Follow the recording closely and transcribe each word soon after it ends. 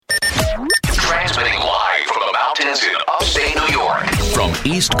residents in upstate New York. From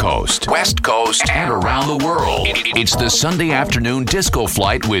East Coast, West Coast, and around the world, it's the Sunday afternoon disco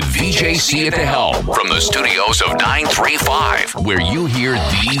flight with VJC at the helm. From the studios of 935, where you hear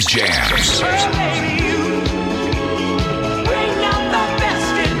these jams.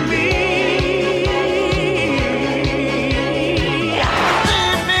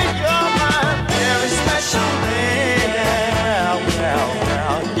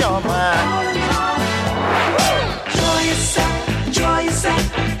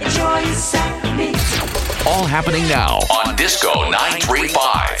 All happening now on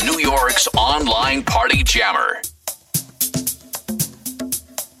Disco935, New York's online party jammer.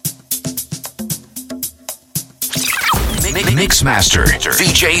 Mixmaster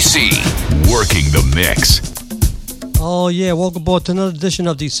VJC, working the mix. Oh yeah, welcome aboard to another edition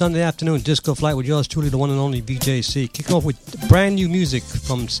of the Sunday afternoon disco flight with yours truly, the one and only VJC. Kicking off with brand new music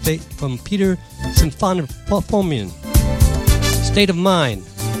from Peter Symphonian, State of Mind.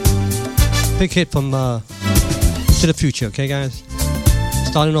 Big hit from To the Future, okay guys?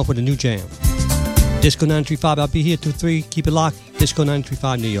 Starting off with a new jam. Disco935, I'll be here till 3. Keep it locked.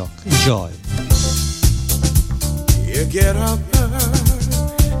 Disco935 New York. Enjoy. You get up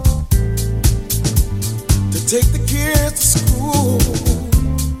to take the kids to school.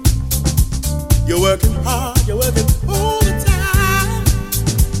 You're working hard, you're working all the time.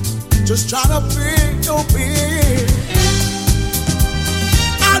 Just try to pay your bill.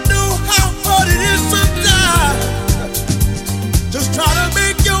 I know how hard it is sometimes. Just try to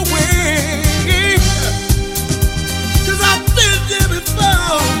make your way. 'Cause I've been there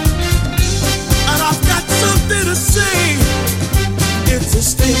before, and I've got something to say. It's a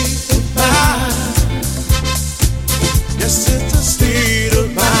state of mind. Yes, it's a state of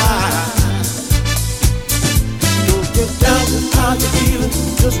mind. Don't get down with how you're feeling.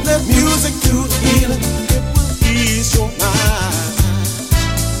 Just let music do the healing. It will ease your mind.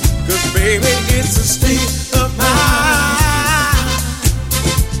 'Cause baby, it's a state of mind.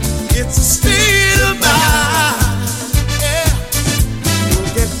 It's a state of mind. Yeah.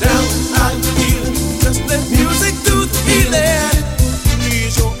 Don't get down how you feel. Just let music do the healing. It will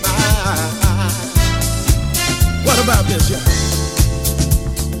ease your mind. What about this, yeah?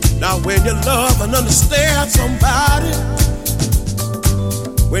 Now when you love and understand somebody,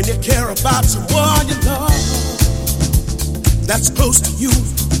 when you care about someone you love, that's close to you.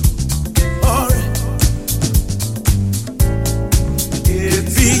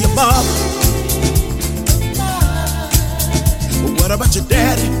 It'd be your mother. But what about your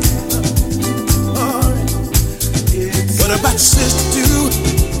daddy? What about your sister too?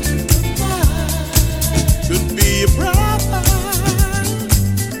 Could be your brother.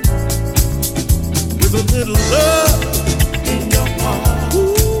 With a little love in your heart.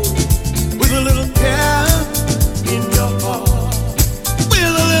 With a little care in your heart.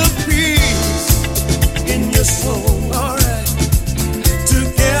 With a little peace in your soul.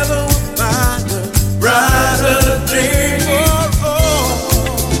 Brighter day. Oh, oh.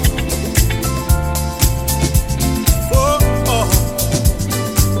 Oh, oh.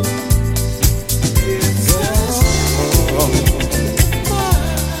 It's oh.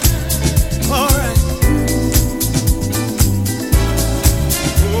 All right.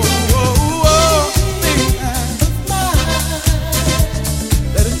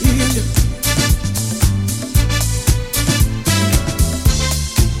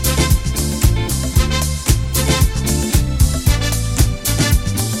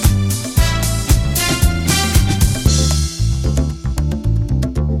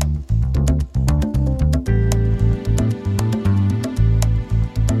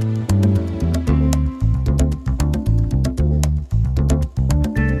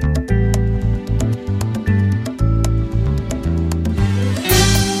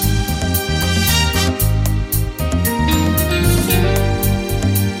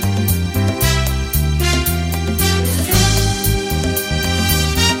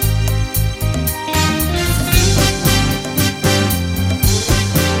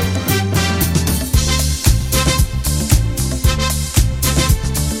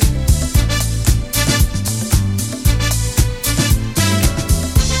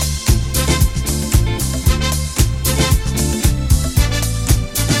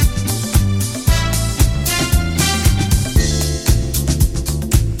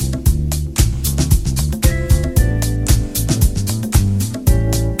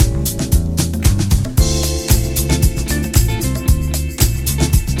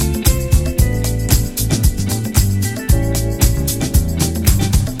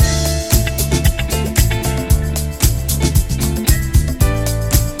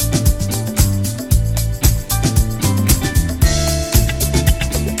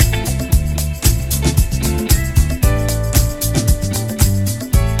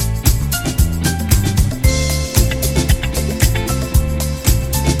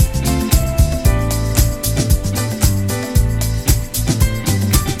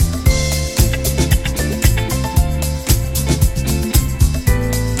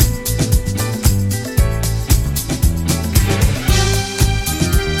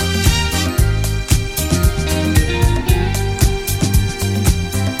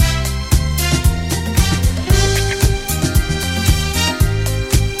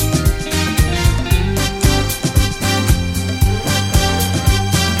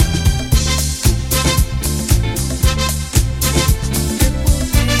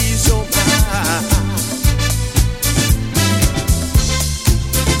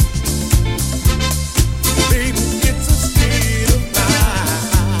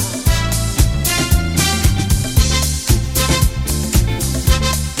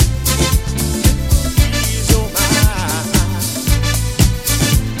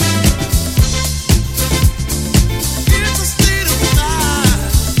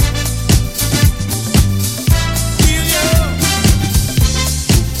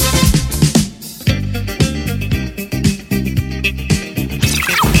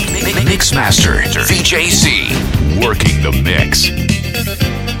 master, VJC, working the mix.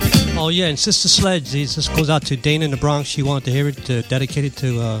 Oh yeah, and Sister Sledge, this goes out to Dana in the Bronx. She wanted to hear it, dedicated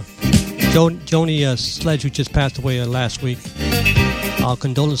to Joni Sledge, who just passed away last week. Our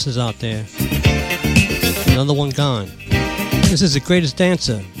condolences out there. Another one gone. This is The Greatest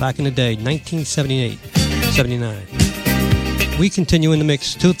Dancer, back in the day, 1978, 79. We continue in the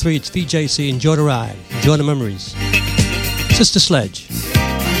mix, 2-3, it's VJC, enjoy the ride, enjoy the memories. Sister Sledge.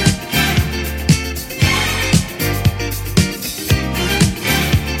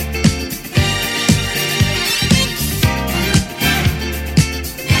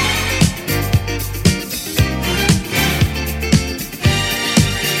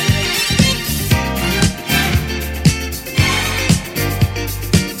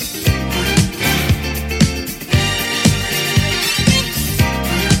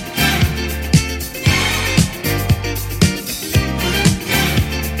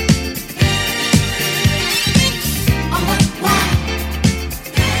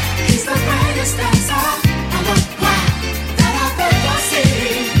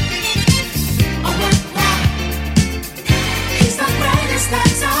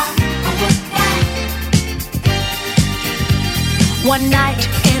 One night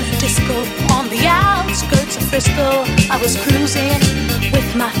in a disco on the outskirts of Frisco, I was cruising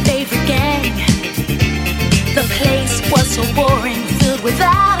with my favorite gang. The place was so boring, filled with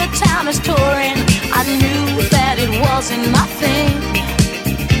out-of-towners touring. I knew that it wasn't my thing.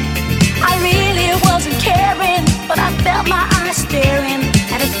 I really wasn't caring, but I felt my eyes staring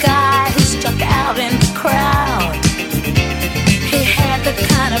at a guy who stuck out in the crowd. He had the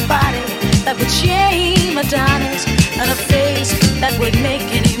kind of body that would shame Adonis, and a face that would make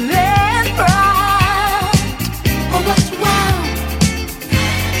any man proud. Oh, what wow!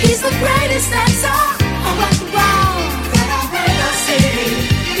 He's the greatest dancer. Oh, what wow! That I've ever seen.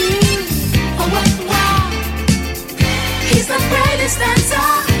 Oh, what wow! He's the greatest dancer.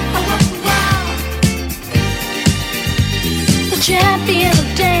 Oh, what wow! The champion of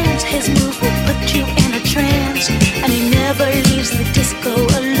dance, his moves will put you in a trance, and he never leaves the disco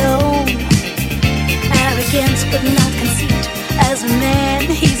alone. Arrogance but not conceit. As a man,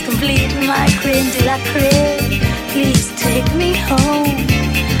 he's complete. My creme de la creme. Please take me home.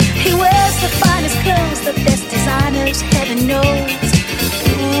 He wears the finest clothes, the best designers, heaven knows.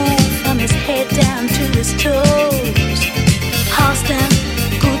 Ooh, from his head down to his toes. Halston,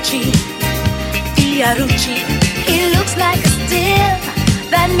 Gucci, Fiorucci. He looks like a steal.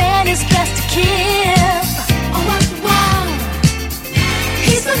 That man is dressed to kill. Oh, what wow!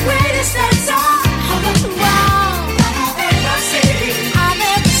 He's the greatest dancer. Oh, what wow! I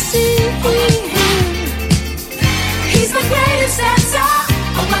never seen. He's the greatest dancer.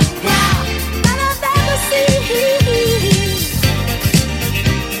 Oh, what wow! That I've ever seen.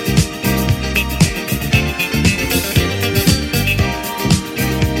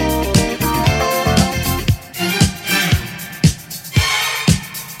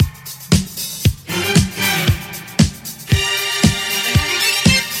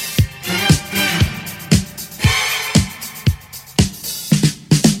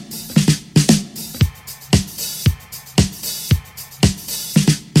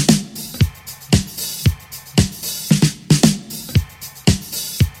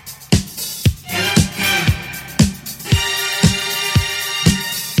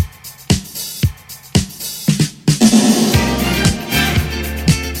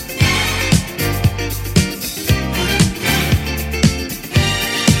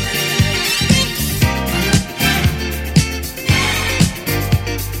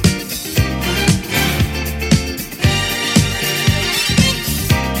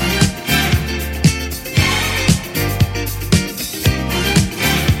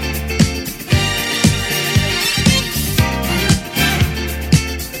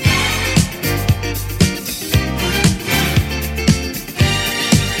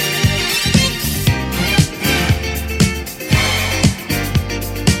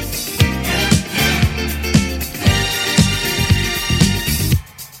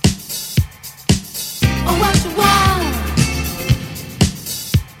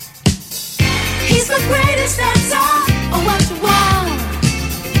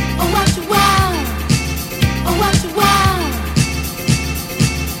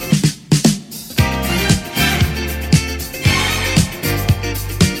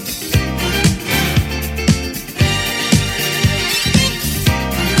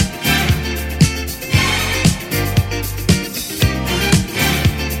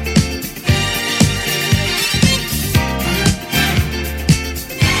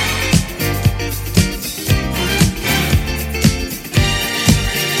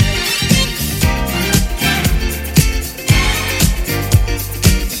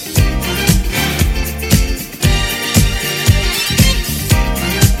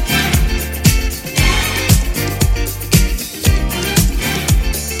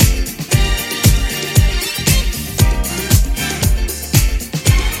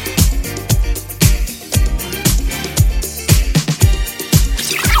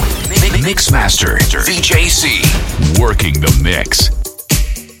 Mixmaster, VJC, working the mix.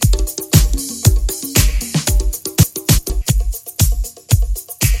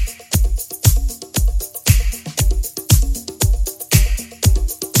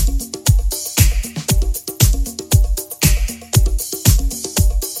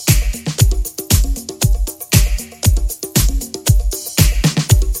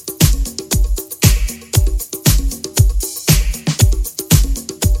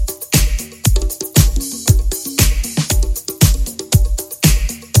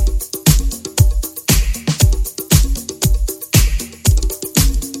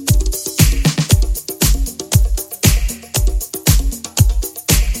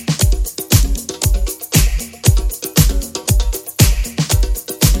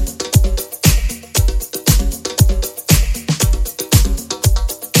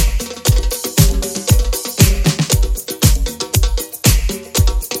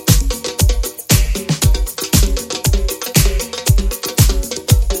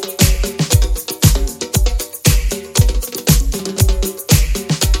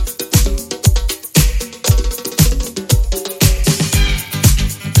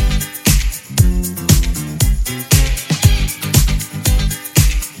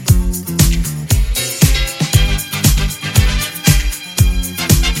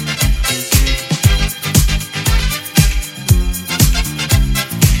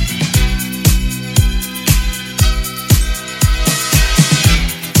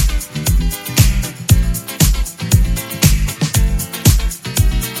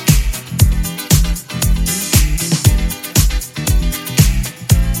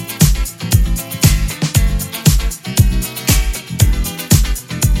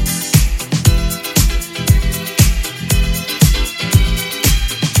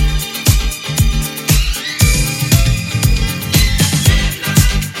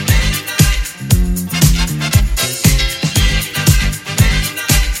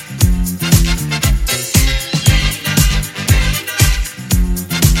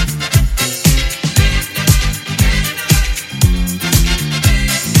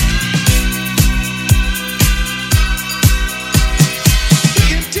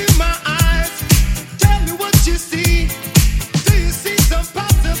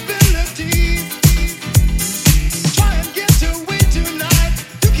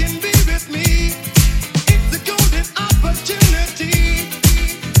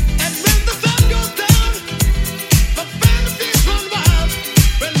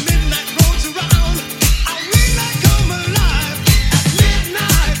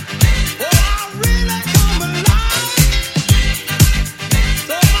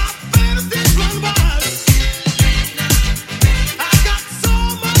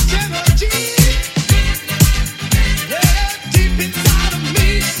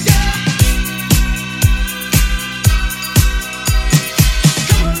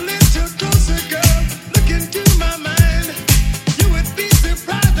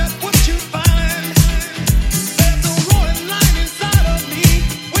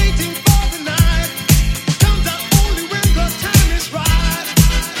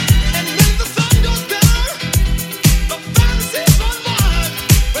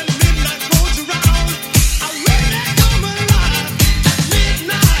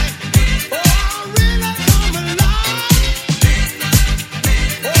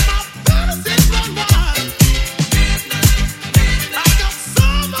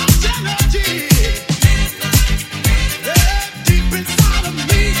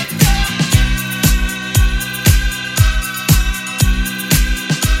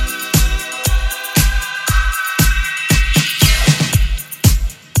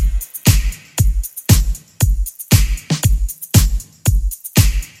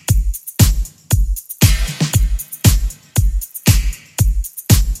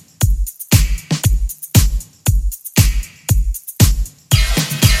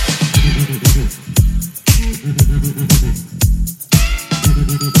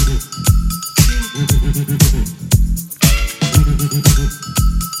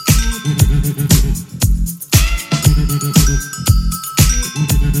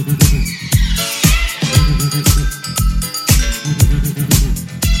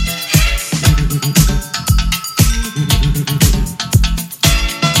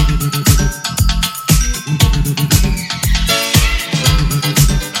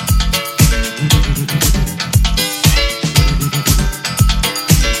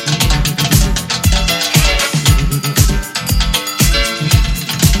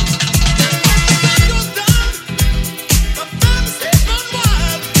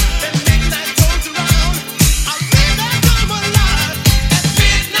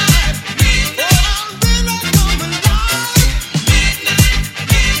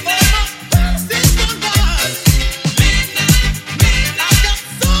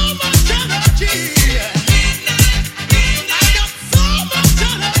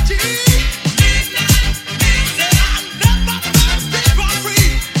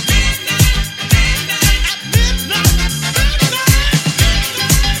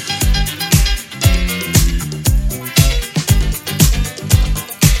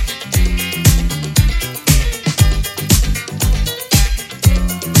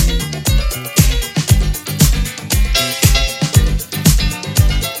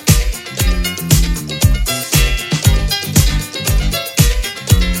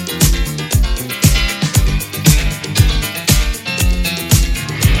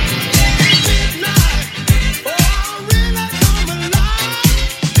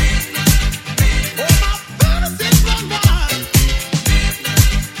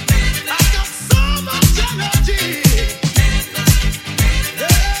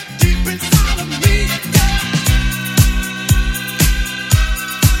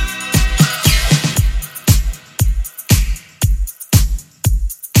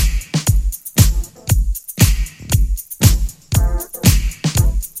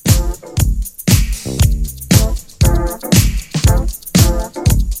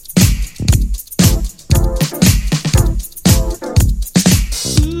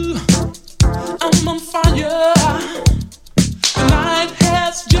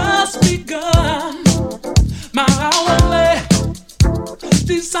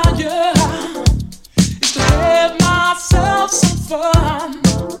 desire is to have myself some fun.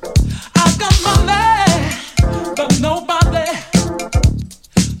 I got money, but nobody,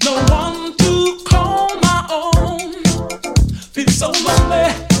 no one to call my own. Feel so lonely,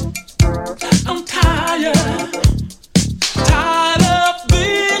 I'm tired of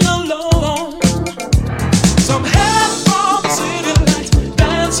being alone. Some head from the city lights,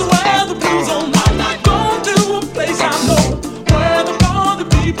 dance where the blues on my night. Go to a place I know where the party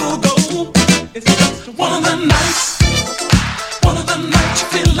people go. It's just one of the nights you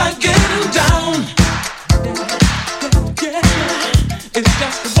feel like getting down. Yeah. It's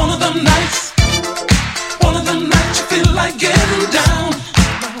just one of them nights you feel like getting down.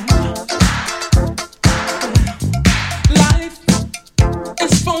 Life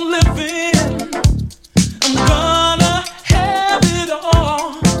is for living. I'm gonna have it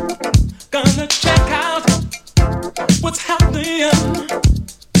all. Gonna check out what's happening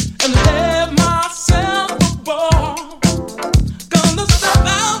and have myself a ball. Gonna step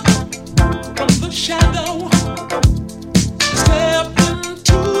out from the shadow, step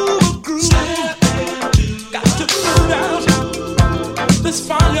into a groove. Got to put out this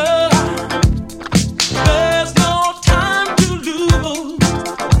fire. There's no time to lose.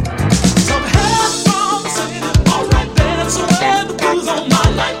 Some head from the city, alright, dance where the blues on my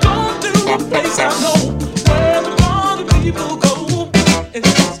life. Go to a place I know where the party people go. It's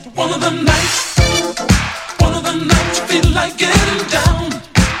just one of them nights you feel like getting down.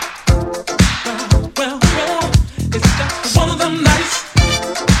 Well, it's just one of them nights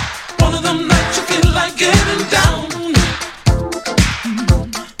you feel like getting down.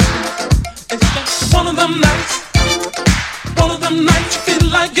 It's just one of them nights you feel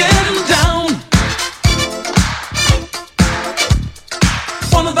like getting down.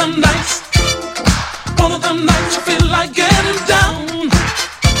 One of them nights you feel like getting down.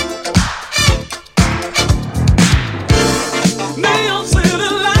 Neon city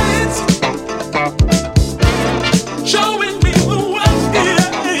lights showing me the way.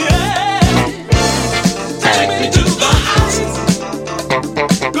 Take me to the heights.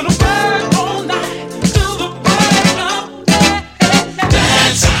 Gonna burn all night till the break of day.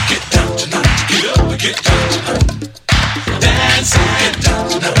 Dance, get down tonight, get up, get down tonight. Dance, get down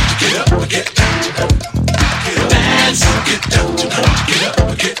tonight, get up, get down tonight. Dance, get down tonight, get up,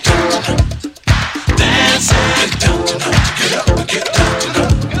 get down tonight. Dance, get down tonight, get up, get down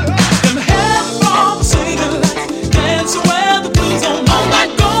tonight. Them head from the city lights, dance where the blues on all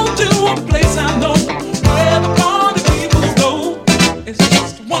night. Go to a place I know where the party people go. It's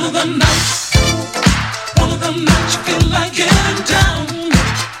just one of them nights you feel like getting down.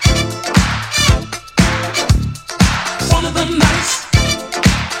 One of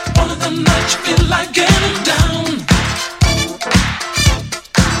them nights you feel like getting down.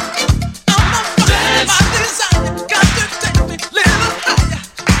 I'm a fire, my desire got to take me a little higher.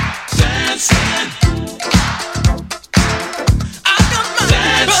 Dancing, I got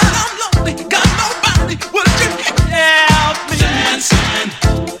mine, but I'm lonely, got nobody. Would you help me? Dancing,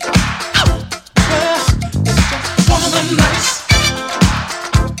 well, it's just one of them nights.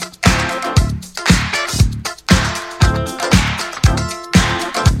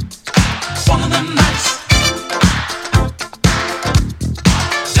 One of them nights.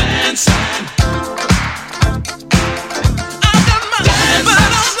 Dancing. I got mine, but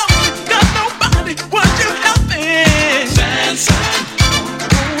I'm lonely, got nobody. Would you help me? Dancing.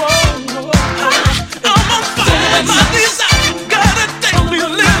 Whoa. I'm on fire, my desire gotta take me a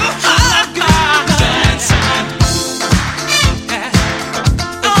little higher. Dancing.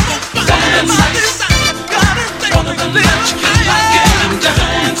 I'm on fire, my desire gotta take me a little higher. Dancing.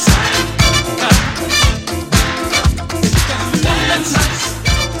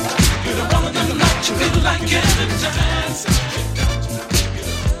 You feel like getting dancing.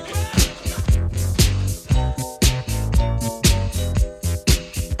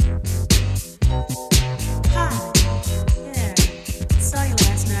 Hi. Yeah. Saw you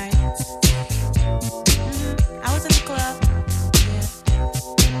last night. I was in the club. Yeah.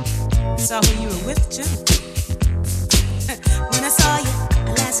 Saw who you were with too. When I saw you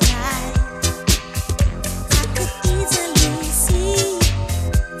last night, I could easily see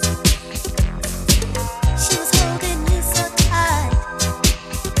she was holding you so tight,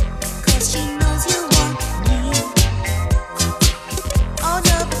 'cause she knows you want me. Oh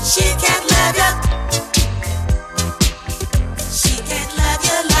no, but she can't love you. She can't love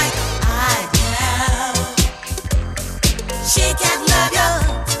you like I do. She can't love you.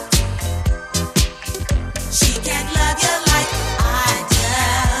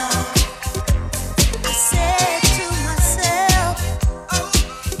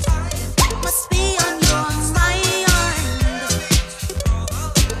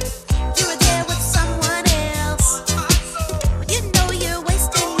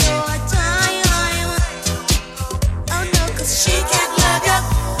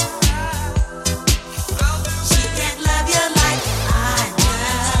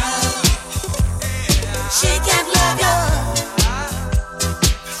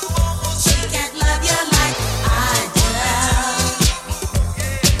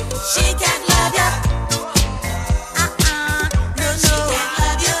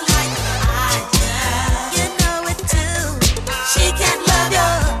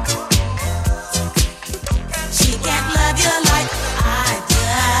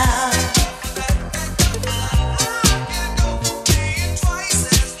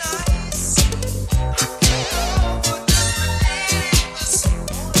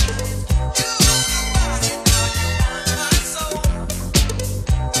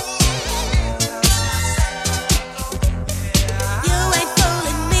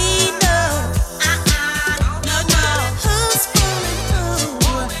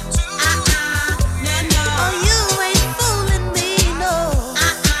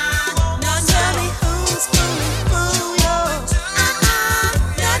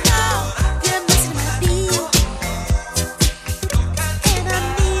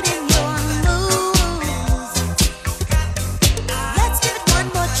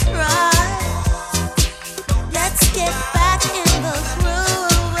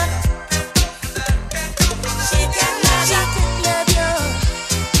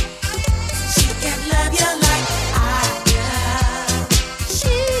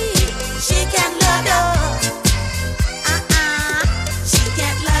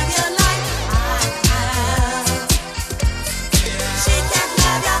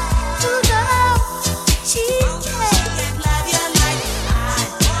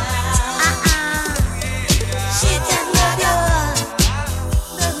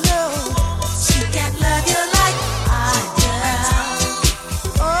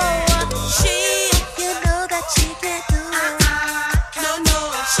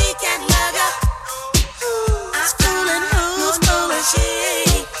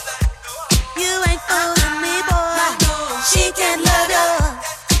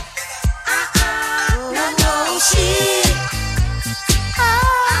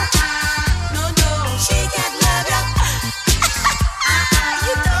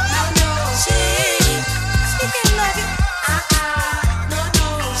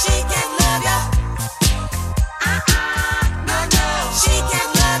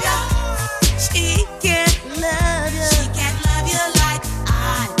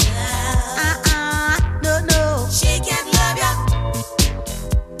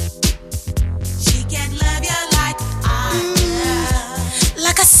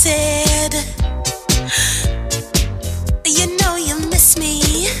 said, you know you miss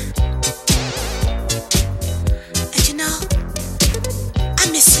me. And you know, I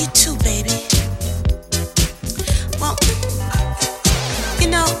miss you too, baby. Well,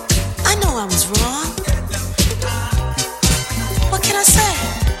 you know, I know I was wrong. What can I say?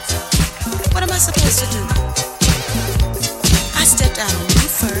 What am I supposed to do? I stepped out on you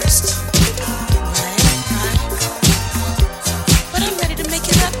first. But I'm ready to make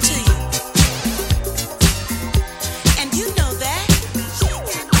it up to you. And you know that.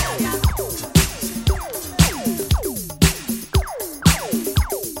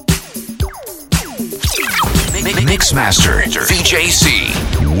 Mixmaster VJC,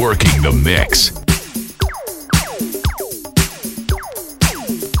 working the mix.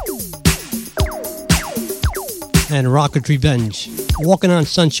 And Rocket Revenge, Walking on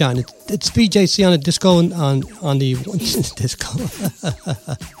Sunshine. It's VJC on the disco on the disco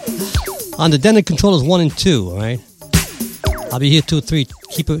on the Denner controllers 1 and 2. All right, I'll be here 2 3.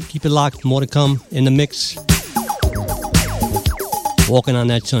 Keep it locked. More to come in the mix. Walking on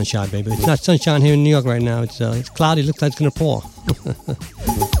that sunshine, baby. It's not sunshine here in New York right now. It's cloudy. Looks like it's gonna pour.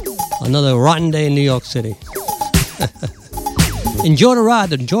 Another rotten day in New York City. Enjoy the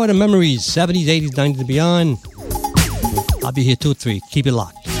ride. Enjoy the memories. 70s, 80s, 90s, and beyond. I'll be here 2 3. Keep it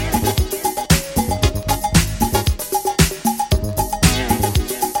locked.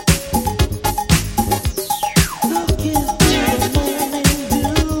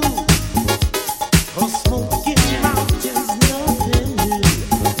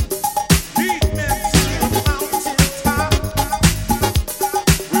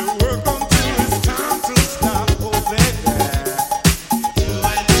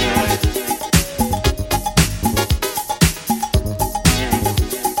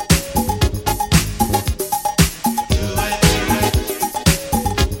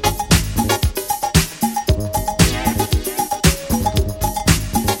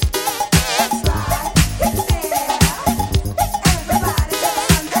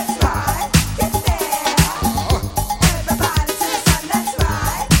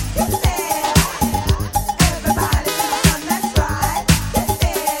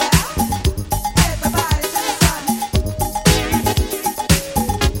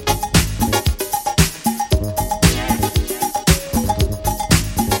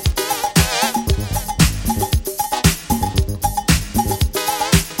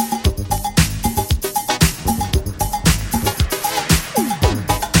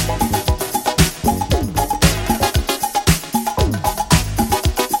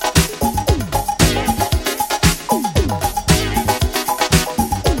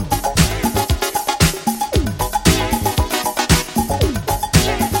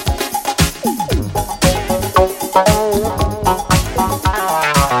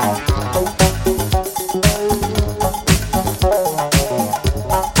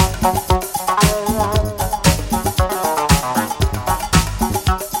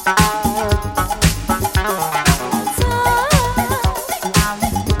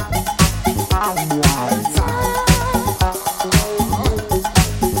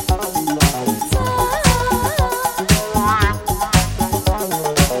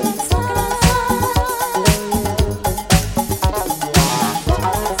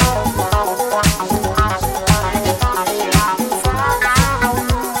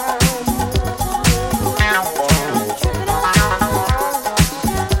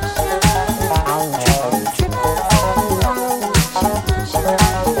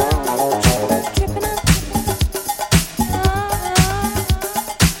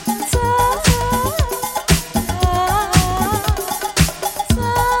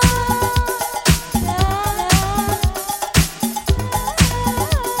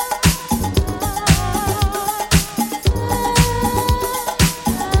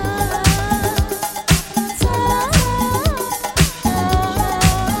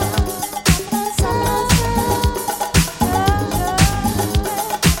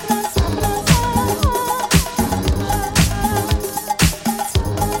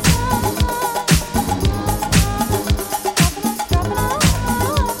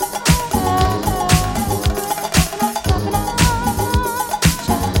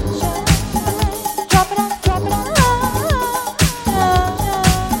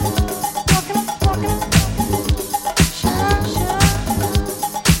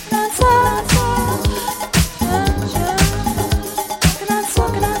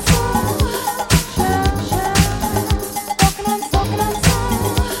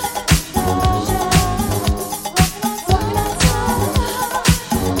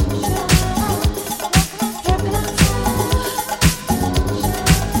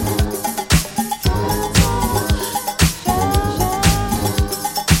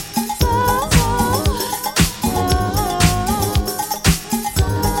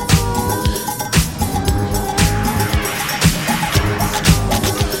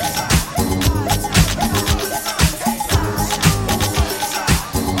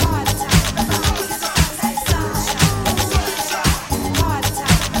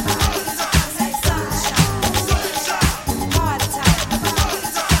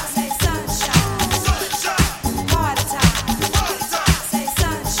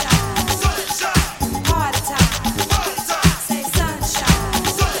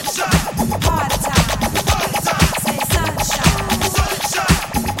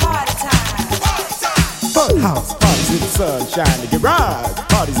 Fun house parties in the sunshine. The garage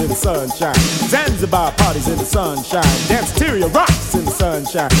parties in the sunshine. Zanzibar parties in the sunshine. Danceteria rocks in the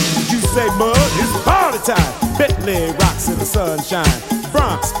sunshine. You say mud, it's party time. Bentley rocks in the sunshine.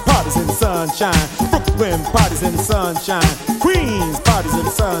 Bronx parties in the sunshine. Brooklyn parties in the sunshine. Queens parties in the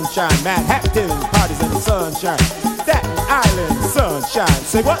sunshine. Manhattan parties in the sunshine. Staten Island sunshine.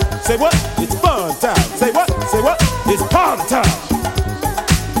 Say what? Say what? It's fun time. Say what? Say what? It's party time.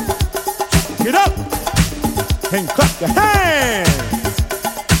 Get up and clap your hands.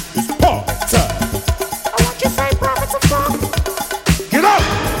 It's party time. I want you to say prophets of funk. Get up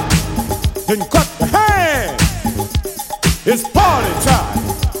and clap your hands. It's party time.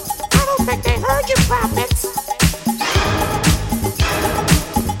 I don't think they heard you, prophets.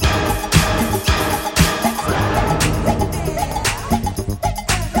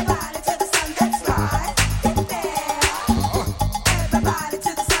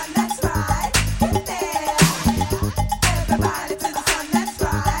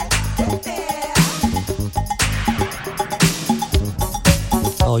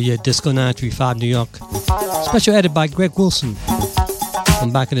 Oh yeah, Disco935 New York. Special edit by Greg Wilson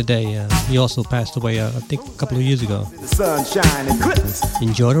from back in the day. He also passed away, I think, a couple of years ago. Sunshine eclipse.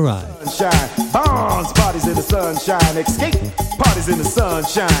 Enjoy the ride. Sunshine. Bonds parties in the sunshine. Escape parties in the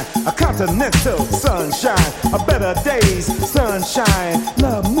sunshine. A continental sunshine. A better days sunshine.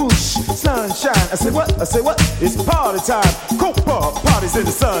 La mouche sunshine. I say what? I say what? It's party time. Copa parties in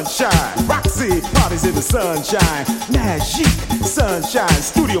the sunshine. Roxy parties in the sunshine. Magic sunshine.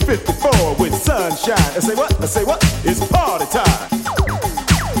 Studio 54 with sunshine. I say what? I say what? It's party time.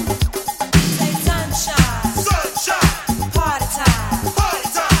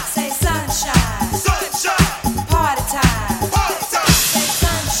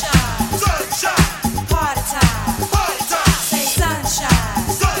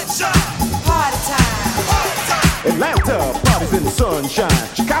 Atlanta parties in the sunshine.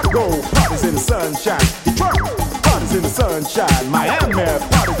 Chicago parties in the sunshine. Detroit parties in the sunshine. Miami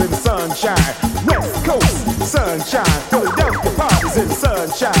parties in the sunshine. West Coast sunshine. Philadelphia parties in the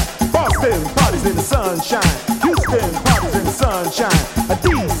sunshine. Boston parties in the sunshine. Houston parties in the sunshine.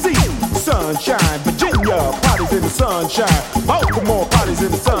 DC sunshine. Virginia parties in the sunshine. Baltimore parties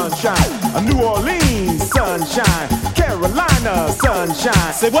in the sunshine. New Orleans sunshine. Carolina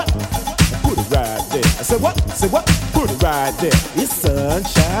sunshine. Say what? Put it right there. I said what? Say what? Put it right there. It's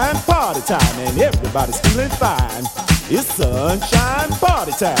sunshine party time and everybody's feeling fine. It's sunshine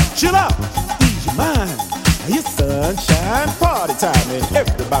party time. Chill out, ease your mind. It's sunshine party time and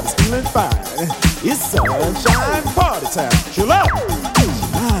everybody's feeling fine. It's sunshine party time. Chill out, ease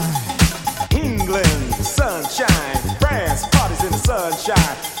your mind. England sunshine. France parties in the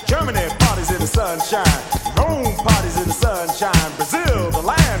sunshine. Germany parties in the sunshine. Rome parties in the sunshine. Brazil, the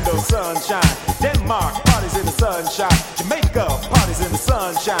land of sunshine. Denmark parties in the sunshine. Jamaica parties in the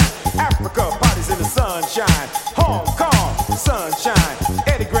sunshine. Africa parties in the sunshine. Hong Kong sunshine.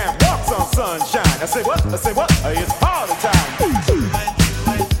 Eddie Grant walks on sunshine. I say what? I say what? It's party time.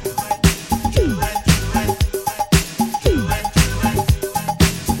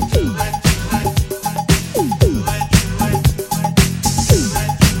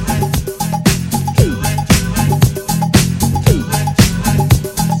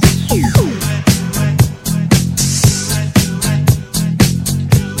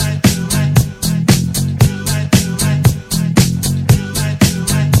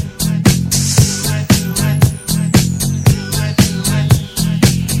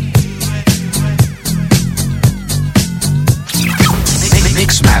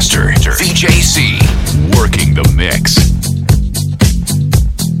 Mixmaster VJC working the mix.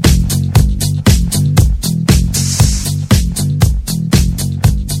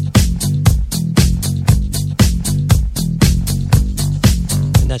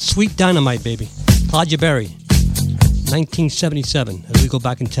 And that sweet dynamite, baby. Claudia Berry, 1977, as we go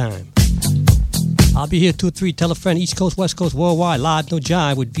back in time. I'll be here 2 or 3. Tell a friend. East Coast, West Coast, worldwide. Live, no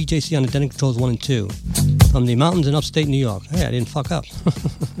jive with VJC on the Denning Controls 1 and 2. From the mountains in upstate New York. Hey, I didn't fuck up.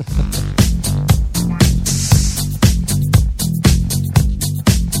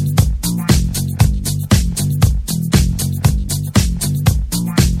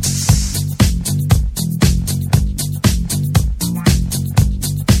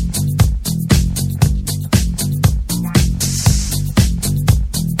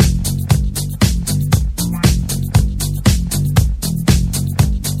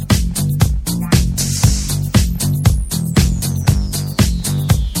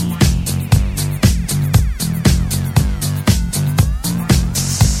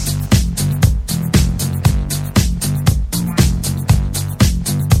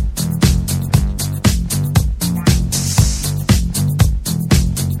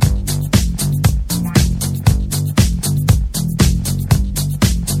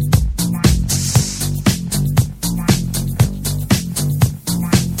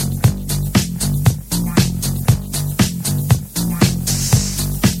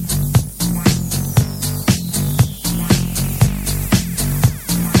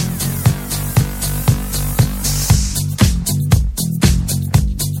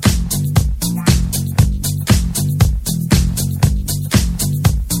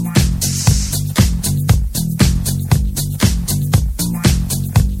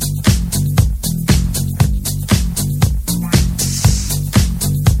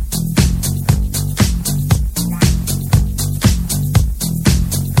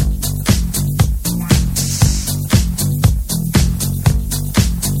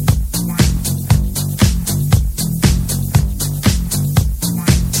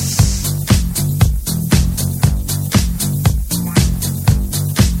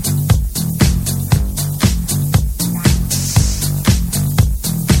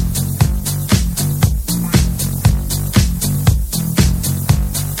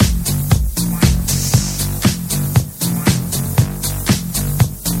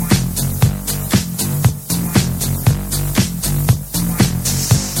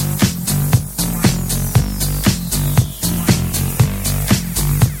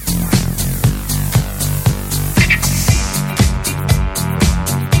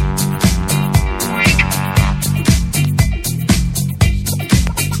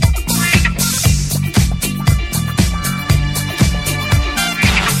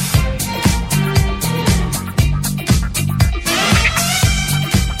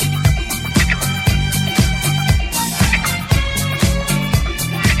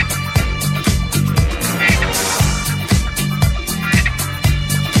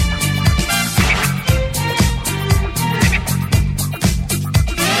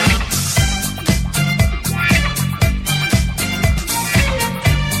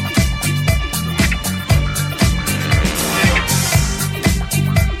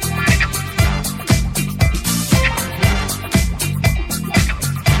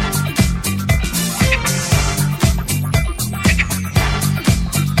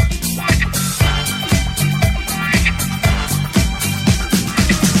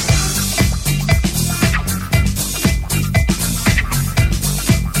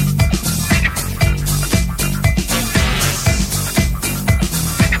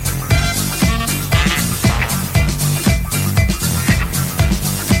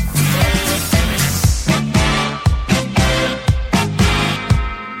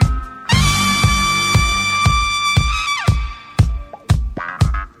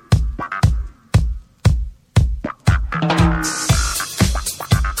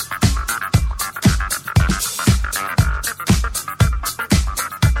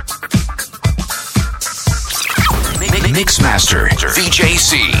 Mixmaster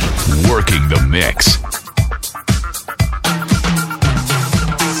VJC, working the mix.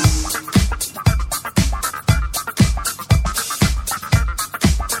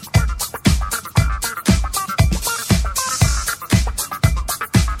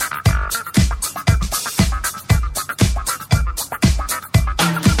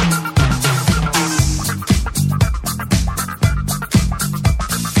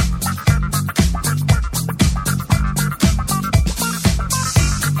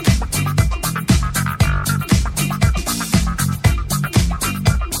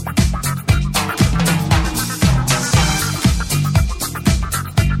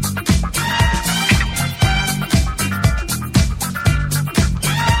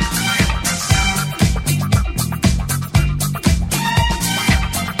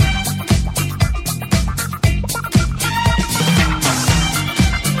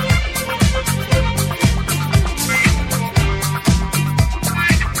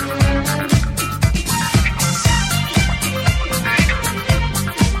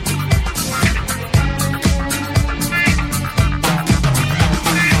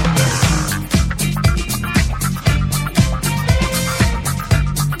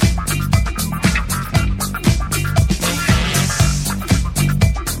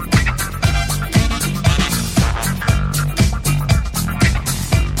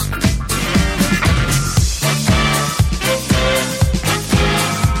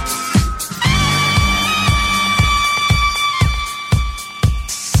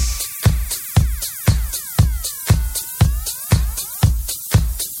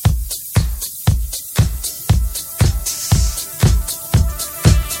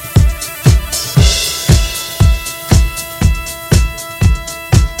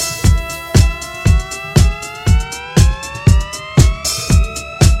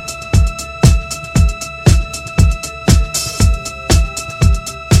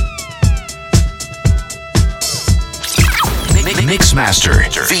 Mixmaster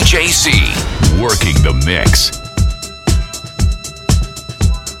VJC, working the mix.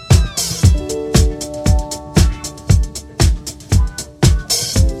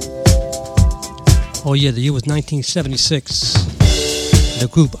 Oh yeah, the year was 1976. The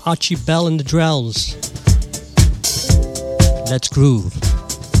group Archie Bell and the Drells. Let's groove.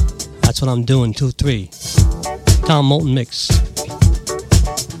 That's what I'm doing, 2-3. Tom Moulton mix.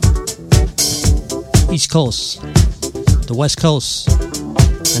 East Coast, the West Coast,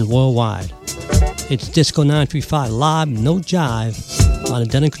 and worldwide. It's Disco935 live, no jive, on the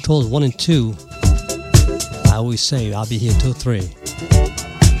Denon Controls 1 and 2. I always say I'll be here till 3.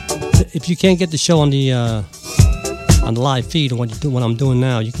 If you can't get the show on the live feed, or what I'm doing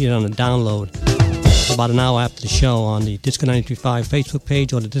now, you can get it on the download about an hour after the show on the Disco935 Facebook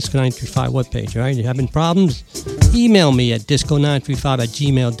page or the Disco935 webpage. All right, you having problems? Email me at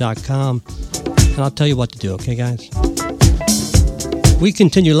disco935@gmail.com, and I'll tell you what to do. Okay, guys. We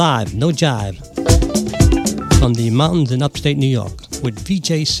continue live, no jive, from the mountains in upstate New York with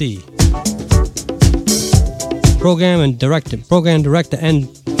VJC, program director, and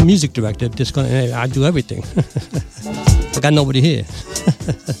music director of Disco. I do everything. I got nobody here.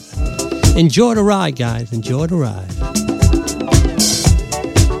 Enjoy the ride, guys. Enjoy the ride.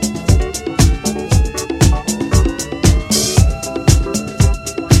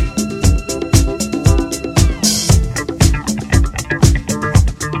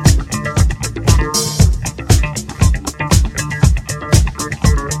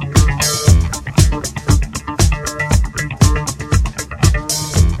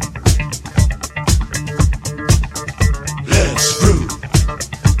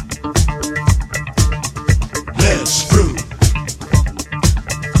 Let's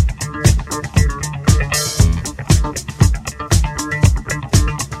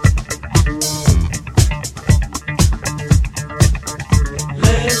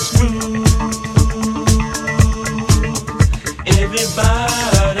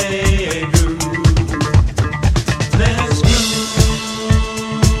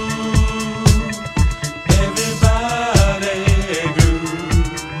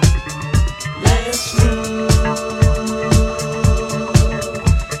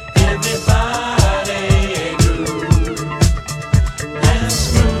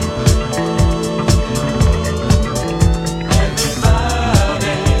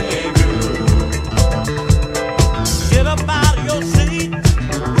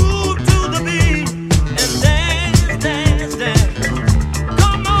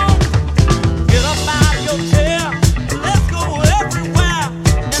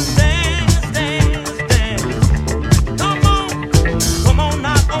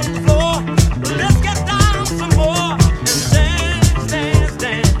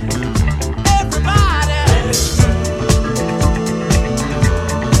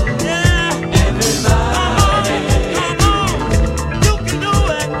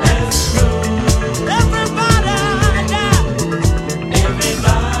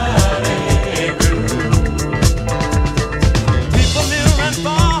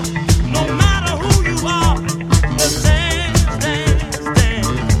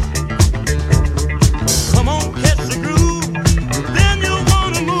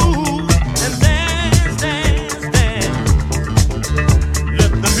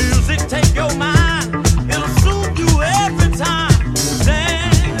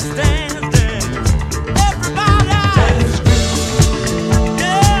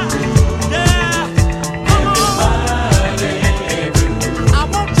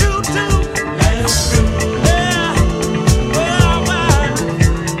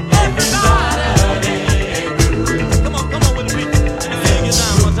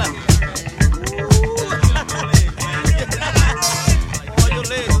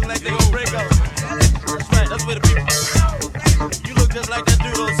That's where the people. You look just like that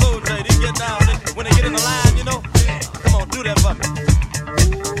dude on Soul Train. He get down when they get in the line, you know. Come on, do that for me.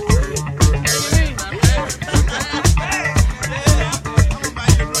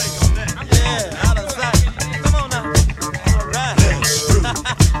 Yeah, out of sight. Come on now. All right.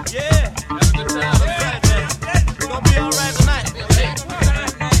 Yeah. That's right, man. It's gonna be all right tonight.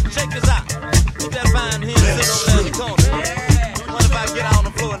 Check this out. Look that fine hand sitting over there in the corner. What if I get out on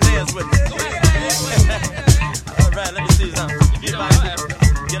the floor and dance with you? All right, let me see something. Get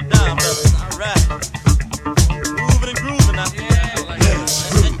down, brother. All right. Moving and grooving now.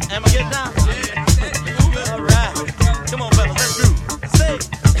 Am I getting down? All right. Come on, brother. Let's groove. Say.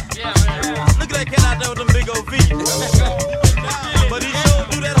 Look at that cat out there with them big old feet. But he sure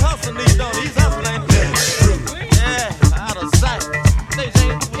do that hustle, don't he? He's hustling. Yeah, out of sight. Say,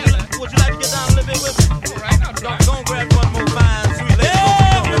 Jay, would you like to get down a little bit with me? Go and grab one more fine, sweet lady.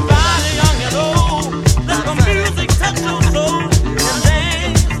 Everybody, young and old, let the music touch your soul and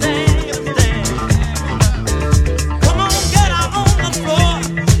dance, dance, dance. Come on, get out on the floor.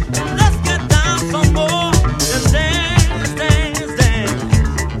 Let's get down some more and dance, dance, dance.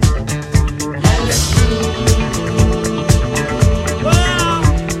 Well,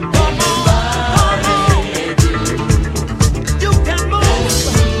 come on, come on. You can move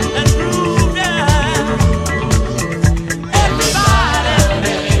and groove, yeah. Everybody,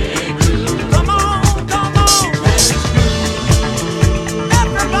 come on, come on.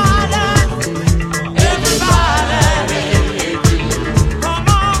 Everybody, come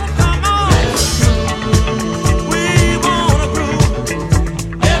on, come on. We wanna groove.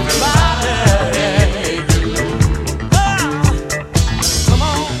 Everybody, come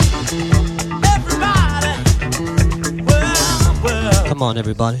on. Everybody, well. Come on,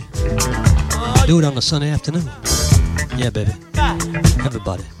 everybody. Do it on a Sunday afternoon. Yeah, baby.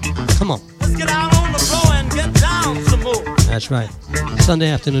 Everybody. Come on. Let's get out on the floor and get down some more. That's right. Sunday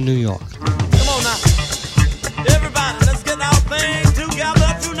afternoon, New York. Come on now. Everybody, let's get our thing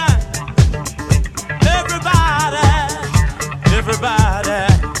together tonight. Everybody, everybody.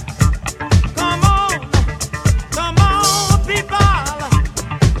 Come on, people.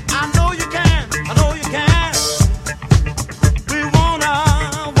 I know you can, I know you can. We wanna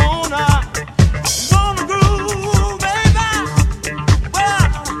groove, baby. Well,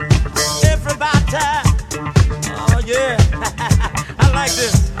 everybody. Oh yeah, I like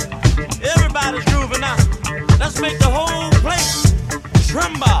this. Everybody's grooving now. Let's make the whole place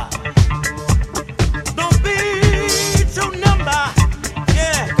tremble. Don't be too nimble.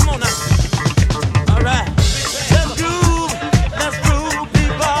 Yeah, come on now. All right, let's groove,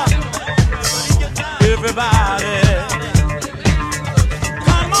 people. Everybody.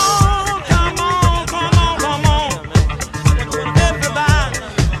 Come on, come on, come on, come on. Everybody,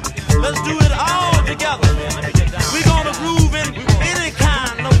 let's do it all together. We're gonna groove in any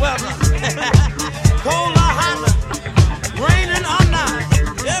kind of weather. Cold or hot, raining or not.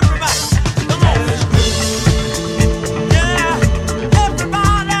 Everybody, come on. Yeah,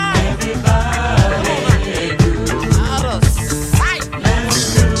 everybody. Out of sight.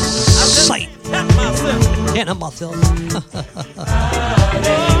 Sight. Help myself. Can't help myself.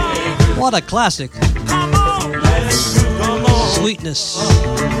 What a classic. Come on. Come on. Sweetness.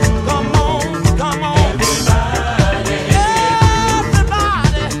 Come on, come on.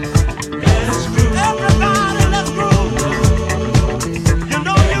 Everybody, everybody, let's groove. You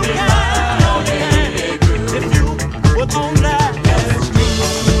know you can, if you would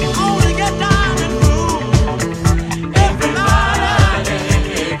only get down and groove. Everybody,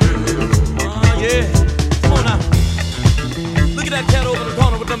 oh yeah, come on now. Look at that cat over the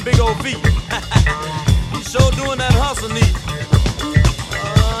corner with them big old feet. He's sure doing that hustle neat.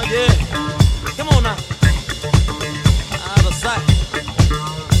 Yeah. Come on now. Out of sight.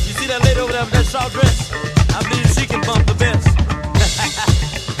 You see that lady over there with that short dress? I believe she can bump the best.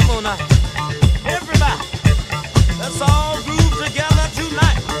 Come on now. Everybody. Let's all groove together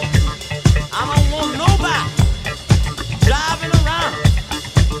tonight. I don't want nobody driving around.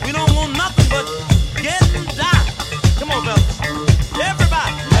 We don't want nothing but getting down. Come on, fellas.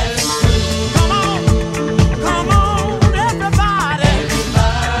 Everybody. Come on. Come on, everybody.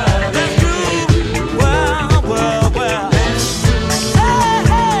 Let's groove. Well, well, well. Hey,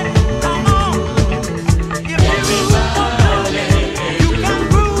 hey, come on. If you want to, you can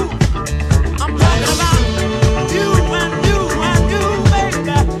groove.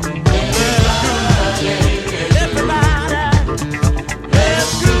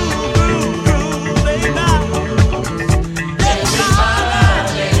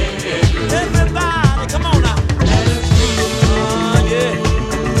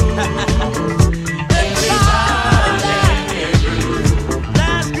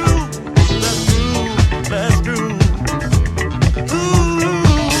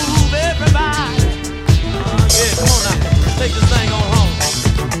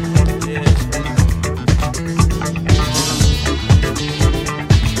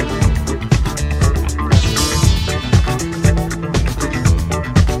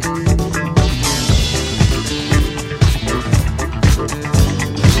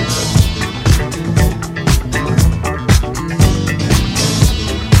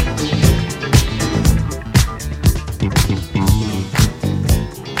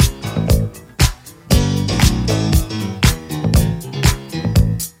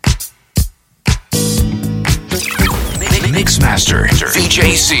 Mixmaster,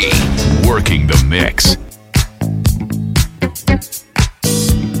 VJC, working the mix.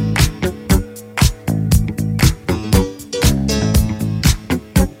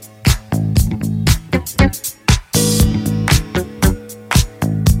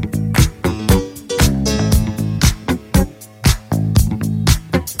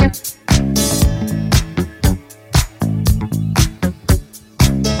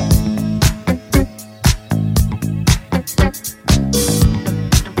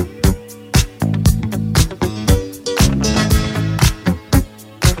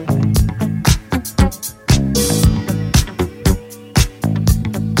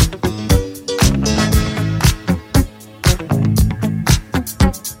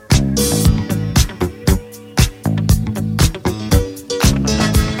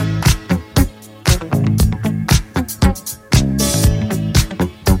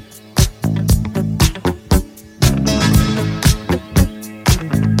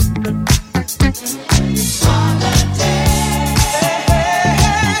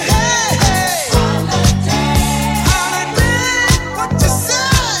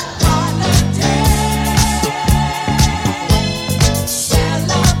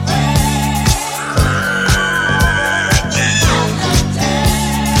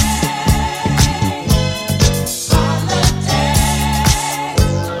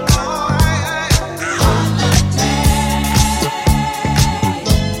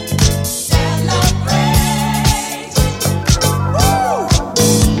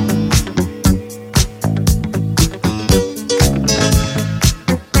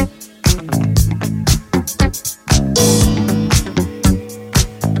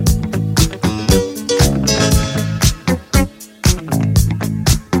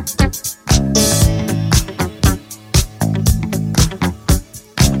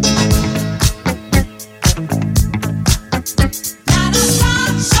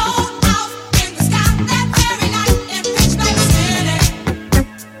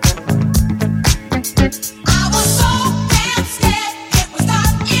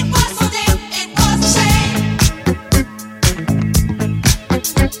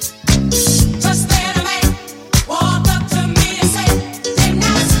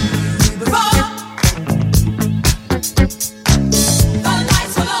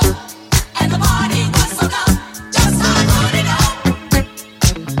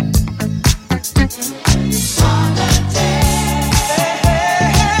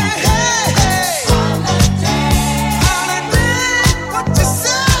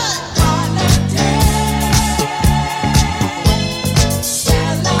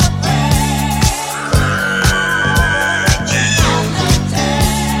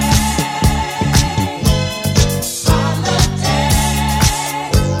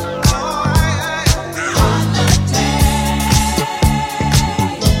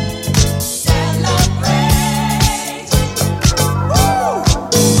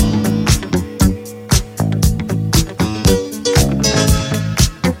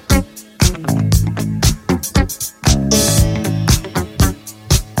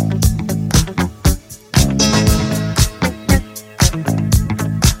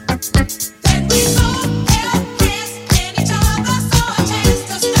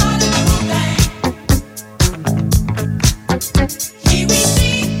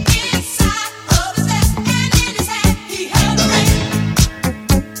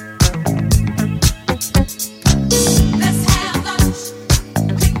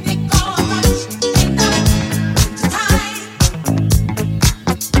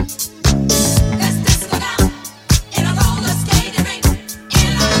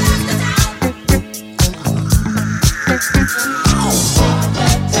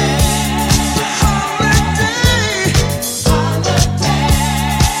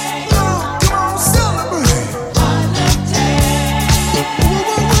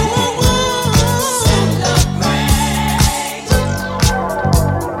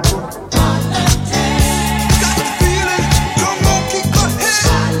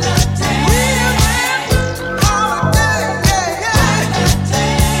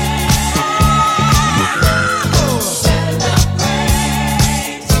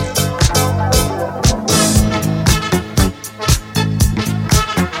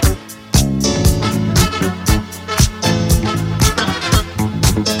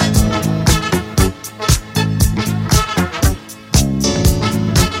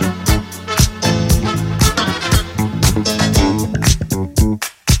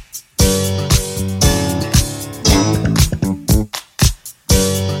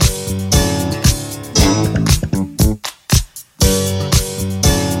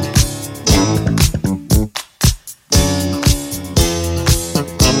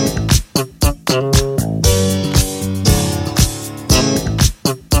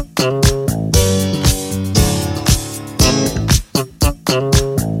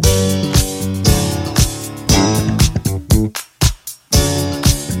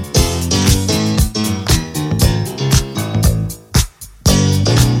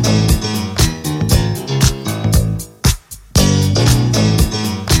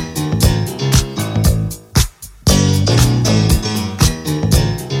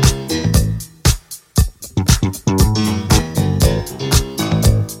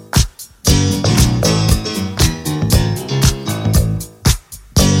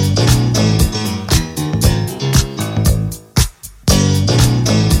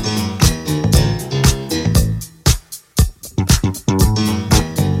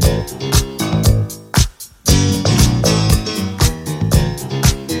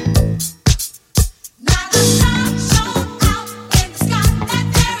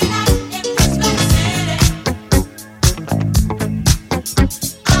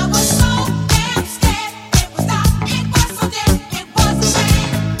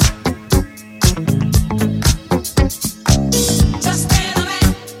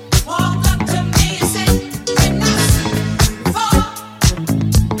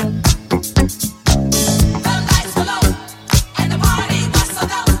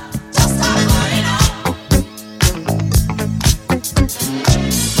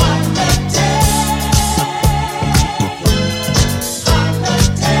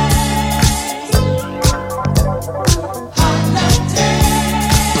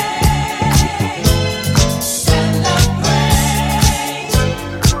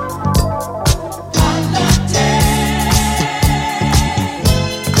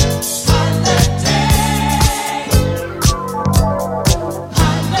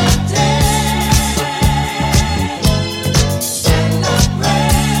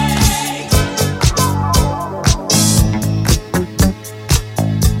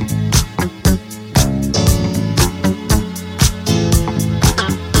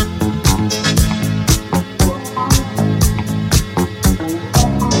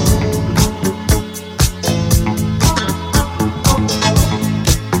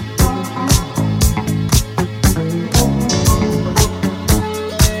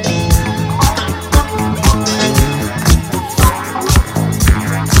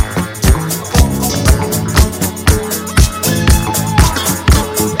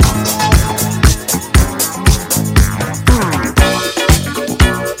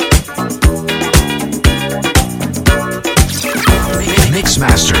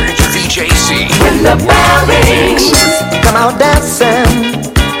 the bell rings, come out dancing.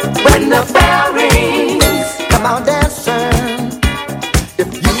 When the bell rings, come out dancing.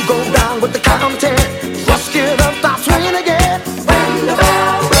 If you go down with the content, just get up, start swinging again. When the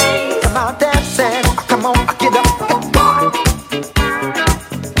bell rings, come out dancing. Come on, get up, come on.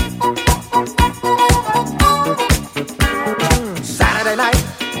 Saturday night,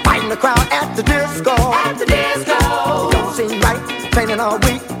 fighting the crowd at the disco. At the disco, don't seem right, training all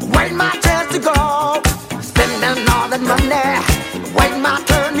week, waiting my chance to go. Spending all that money, waiting my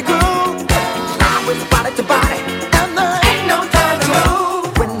turn to go. Now it's body to body, and there ain't no time to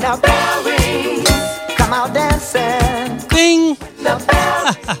move. When the bell rings, come out dancing. Bing! The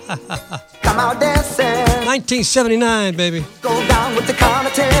bell come out dancing. 1979, baby. Go down with the count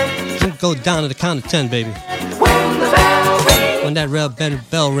of 10. Go down to the count of 10, baby. When the bell rings, When that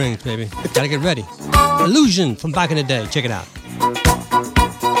bell rings, baby. Gotta get ready. Illusion from back in the day. Check it out.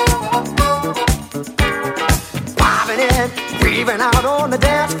 bobbing in, breathing out on the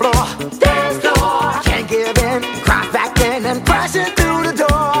dance floor. Dance floor. Can't give in, cry back in and crashing through the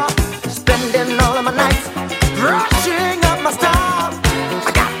door. Spending all of my nights, rushing up my style.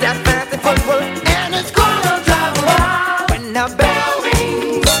 I got that fancy footwork and it's gonna drive me wild. When the bell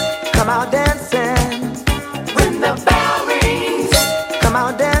rings, come out dancing. When the bell rings, come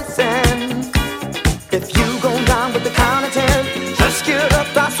out dancing. If you go down with the count of 10, just get up,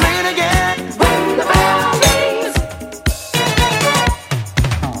 start swinging again. When the bell rings,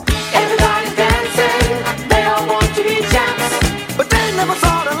 everybody's dancing. They all want to be champs, but they never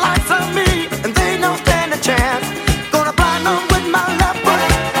saw the likes of me, and they don't stand a chance. Gonna blind them with my left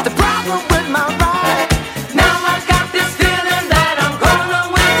foot, the problem with my right. Now I got this feeling that I'm gonna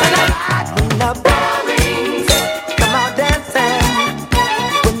win tonight. When the bell rings, come out dancing.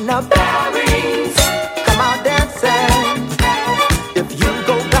 When the bell rings, come out dancing. If you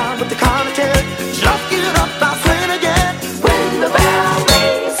go down with the count of 10, just get up, start swinging again. When the bell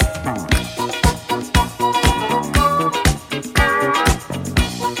rings,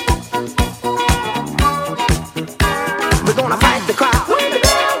 we're gonna fight the crowd. When the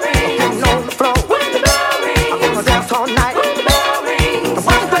bell rings, getting on the floor. When the bell rings, I'm gonna dance all night. When the bell rings, I'm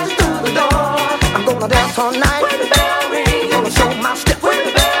walking crazy through the door. I'm gonna dance all night. When the bell rings, gonna show my step. When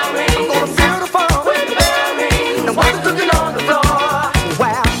the bell rings, I'm gonna feel the fun. When the bell rings, the boys are cooking on the floor.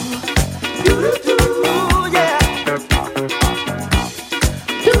 Wow, do do do, yeah,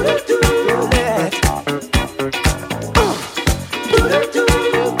 do do do, yeah, do do do,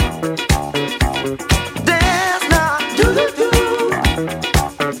 dance now, do do do.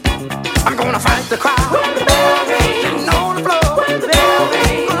 I'm gonna fight the crowd. When the bell rings, getting on the floor. When the bell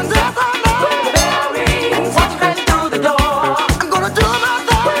rings, gonna dance all night. When the bell rings, walking crazy through the door. I'm gonna do my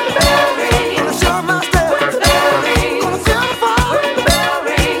thing. When the bell rings, gonna show my step. When the bell rings, gonna feel the fun. When the bell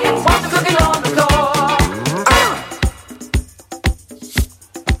rings, watch the cooking on the floor.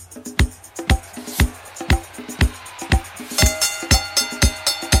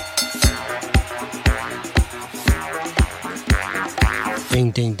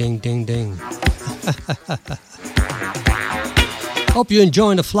 Ding, ding, ding, ding, ding. Hope you're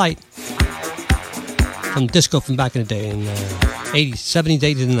enjoying the flight from disco from back in the day in 80s, 70s,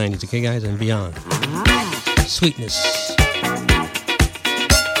 80s, and 90s, okay, guys, and beyond. Sweetness.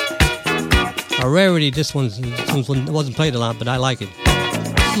 A rarity, this one wasn't played a lot, but I like it.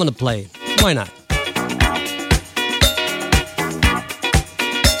 I'm going to play it. Why not?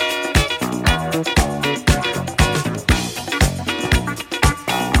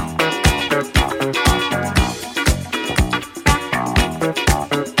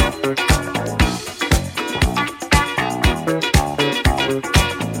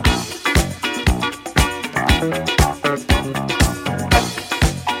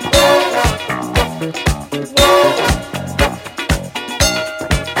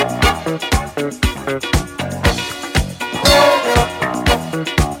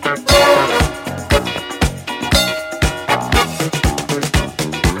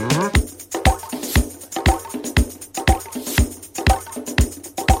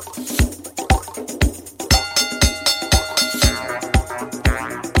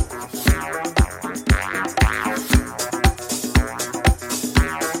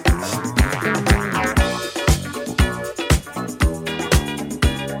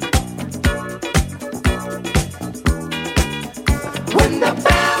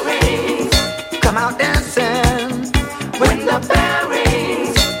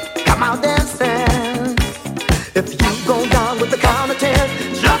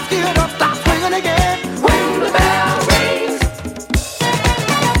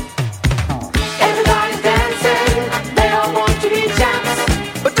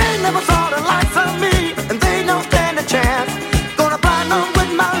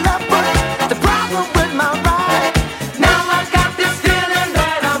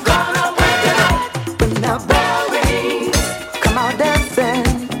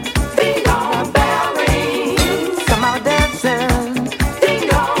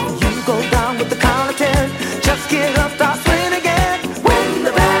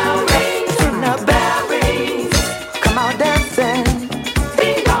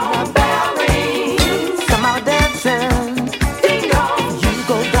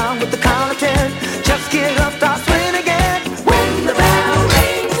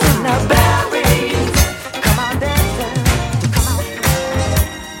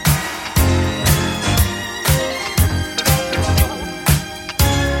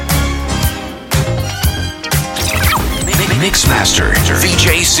 master,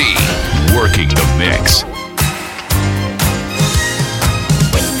 VJC, working the mix.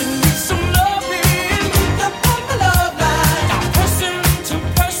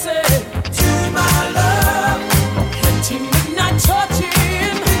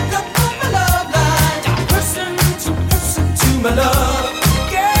 My love,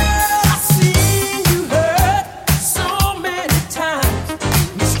 girl, I seen you hurt so many times,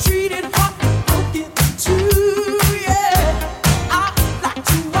 mistreated, heartbroken too. Yeah, I'd like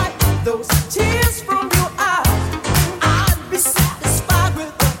to wipe those tears from your eyes. I'd be satisfied with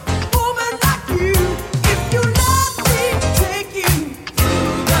a woman like you if you let me take you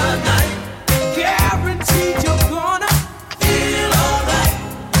through the night. Guaranteed you're gonna feel alright.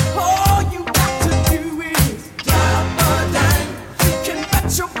 All you got to do is drop a dime.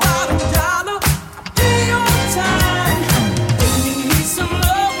 Your bottom dollar, be on time. When you need some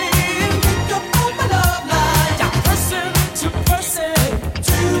loving, pick up on my love line. Got person to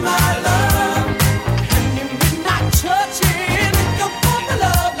my love. And you midnight touching, pick up on my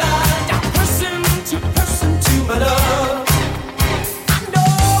love line. Got person to my love. I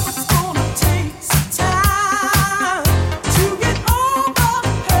know it's gonna take some time to get over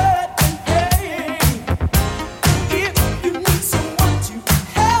hurt and pain. If you need someone to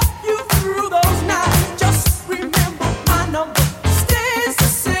help you through those nights, just remember my number stays the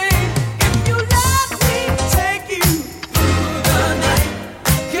same. If you let me take you through the night,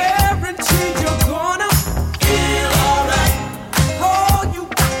 guaranteed you're gonna feel alright. All you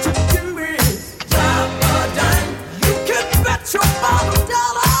got to do is drop a dime. You can bet your bottom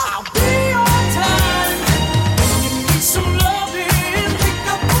dollar I'll be on time. When you need some loving, pick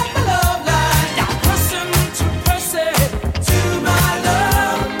up on my love line. Got person to my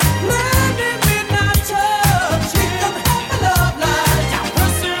love. Landing midnight touch, pick up on my love line. Got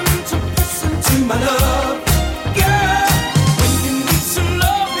person to my love. Girl, when you need some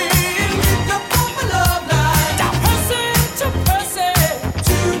loving, pick up on my love line. Got person to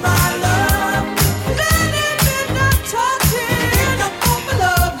my love. Landing midnight touch, pick up on my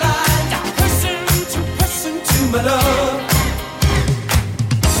love line. Got person to my love.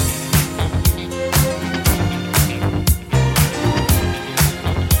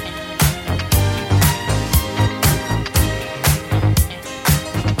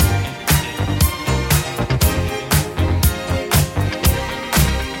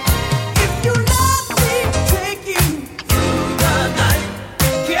 If you let me take you through the night,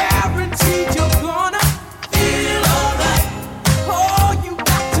 guaranteed you're gonna feel alright. All you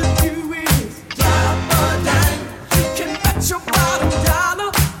got to do is drop a dime. You can bet your bottom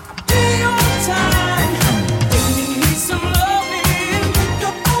dollar I'll be on time. When you need some loving, pick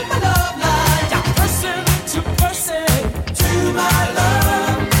up on my love line. Got person to my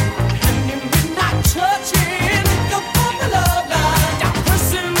love. And you midnight touching, pick up on my love line. Got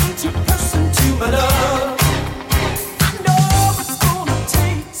person to my love. I know it's gonna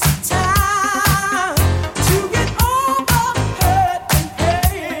take some time to get over hurt and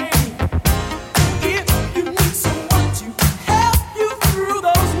pain. If you need someone to help you through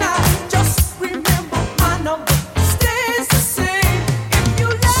those nights, just remember my number stays the same. If you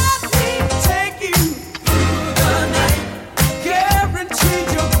let me take you through the night, guaranteed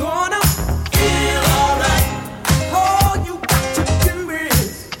you're gonna feel alright. All you got to do is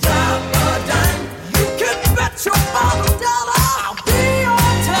drop a dime. You can bet your bottom dollar I'll be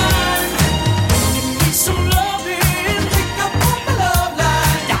on time. When you need some loving, pick up on my love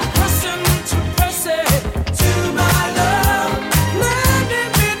line. Got person to my love.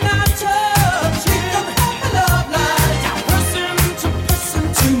 Landing midnight touch, pick up on my love line. Got person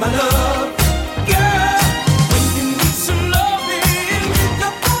to my love. Girl, when you need some loving, pick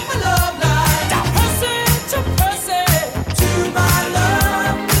up on my love line. Got person to my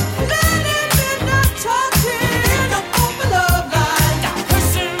love. Landing midnight touch, pick up on my love line. Got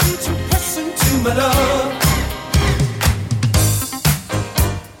person to my love.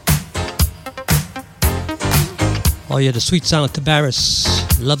 Oh yeah, the sweet sound of Tabaris,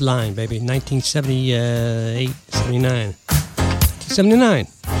 Love Line, baby, 1978, 79, 79,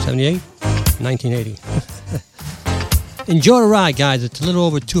 78, 1980. Enjoy the ride, guys. It's a little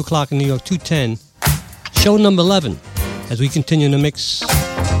over 2 o'clock in New York, 2:10. Show number 11, as we continue in the mix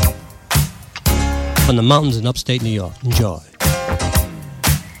from the mountains in upstate New York. Enjoy.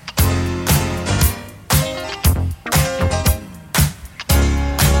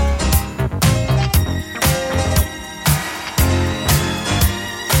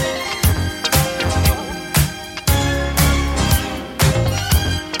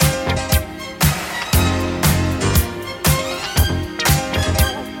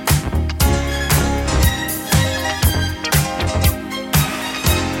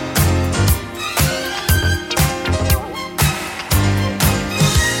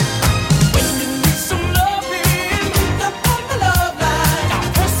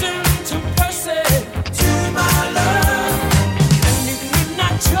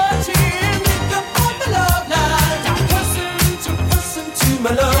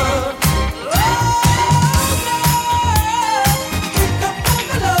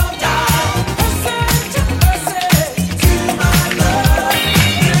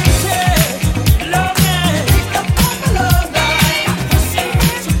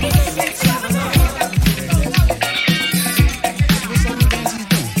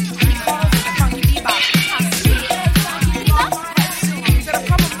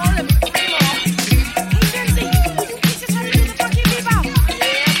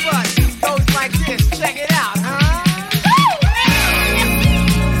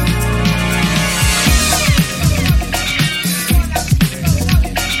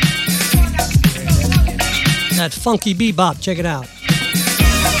 That funky bebop. Check it out.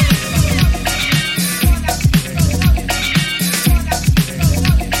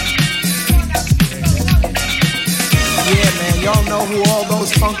 Yeah, man, y'all know who all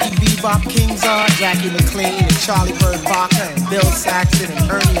those funky bebop kings are? Jackie McLean and Charlie Bird Barker and Bill Saxon and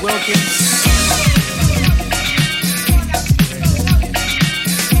Ernie Wilkins.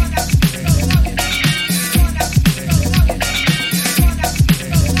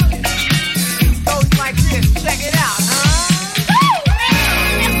 Goes like this, check it out,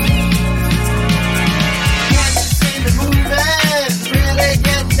 Can't you see the movement? Really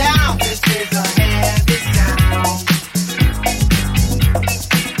get down. This is a heavy sound.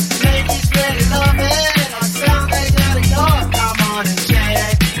 Ladies really love it. On sound they gotta go. Come on and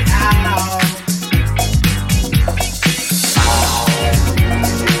check it out.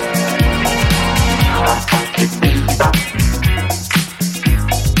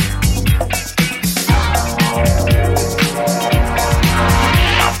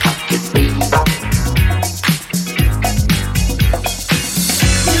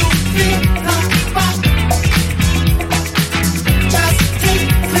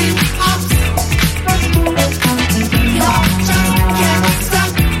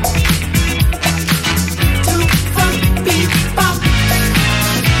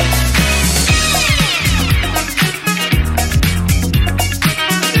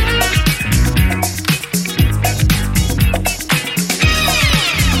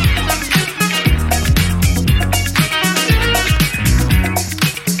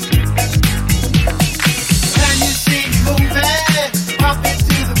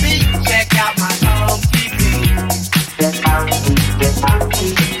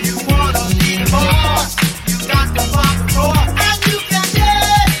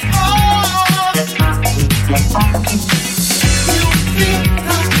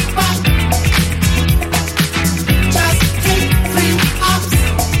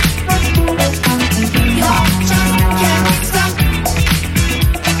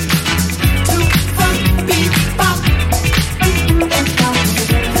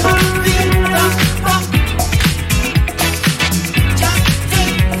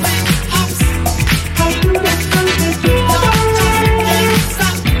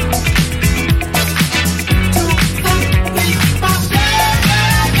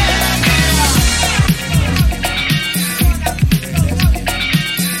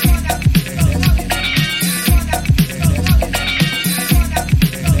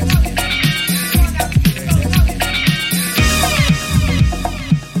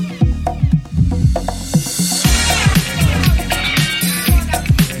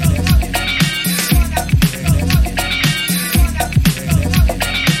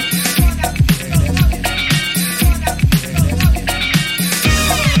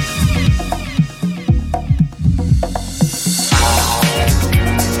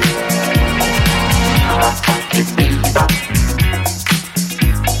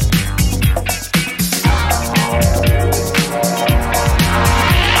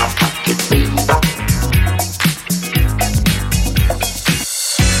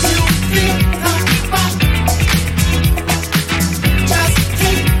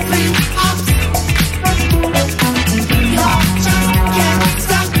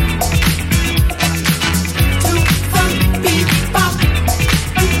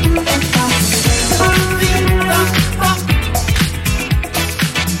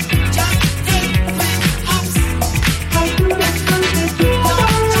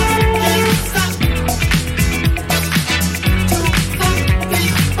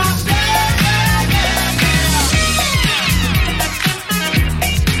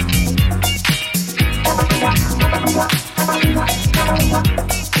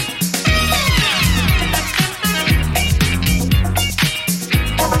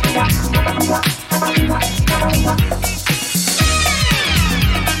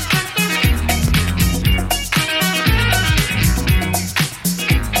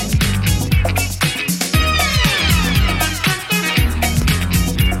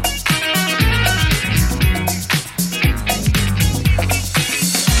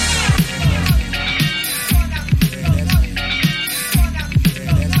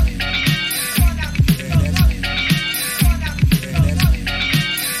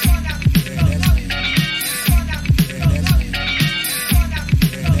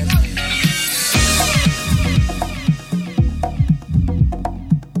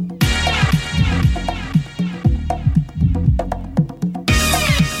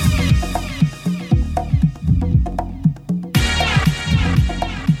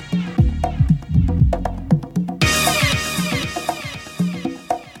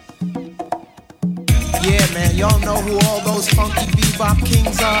 Yeah, man, y'all know who all those funky bebop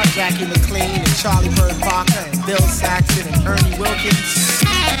kings are? Jackie McLean and Charlie Bird Parker and Bill Saxon and Ernie Wilkins.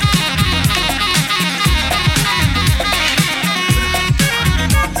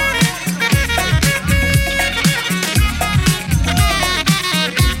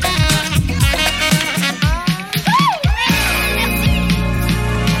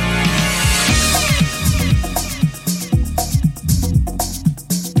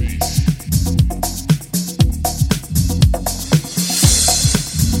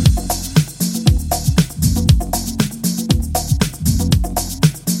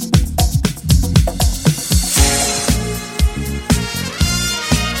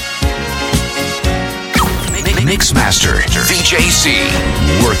 Mixmaster VJC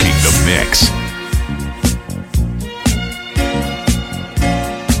working the mix.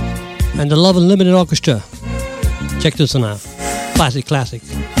 And the Love Unlimited Orchestra. Check this one out. Classic.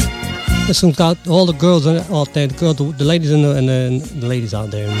 This one's got all the girls out there, the ladies and the ladies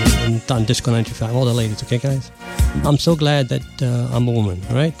out there on Disco935, all the ladies, okay, guys? I'm so glad that I'm a woman,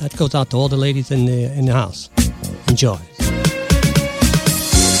 all right? That goes out to all the ladies in the house. Enjoy.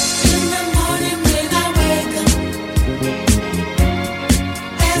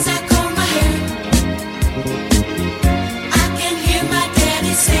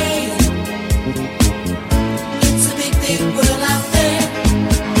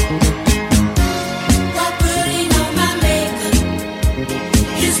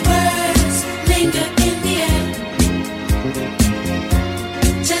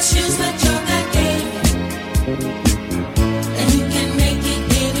 Just use what your God gave.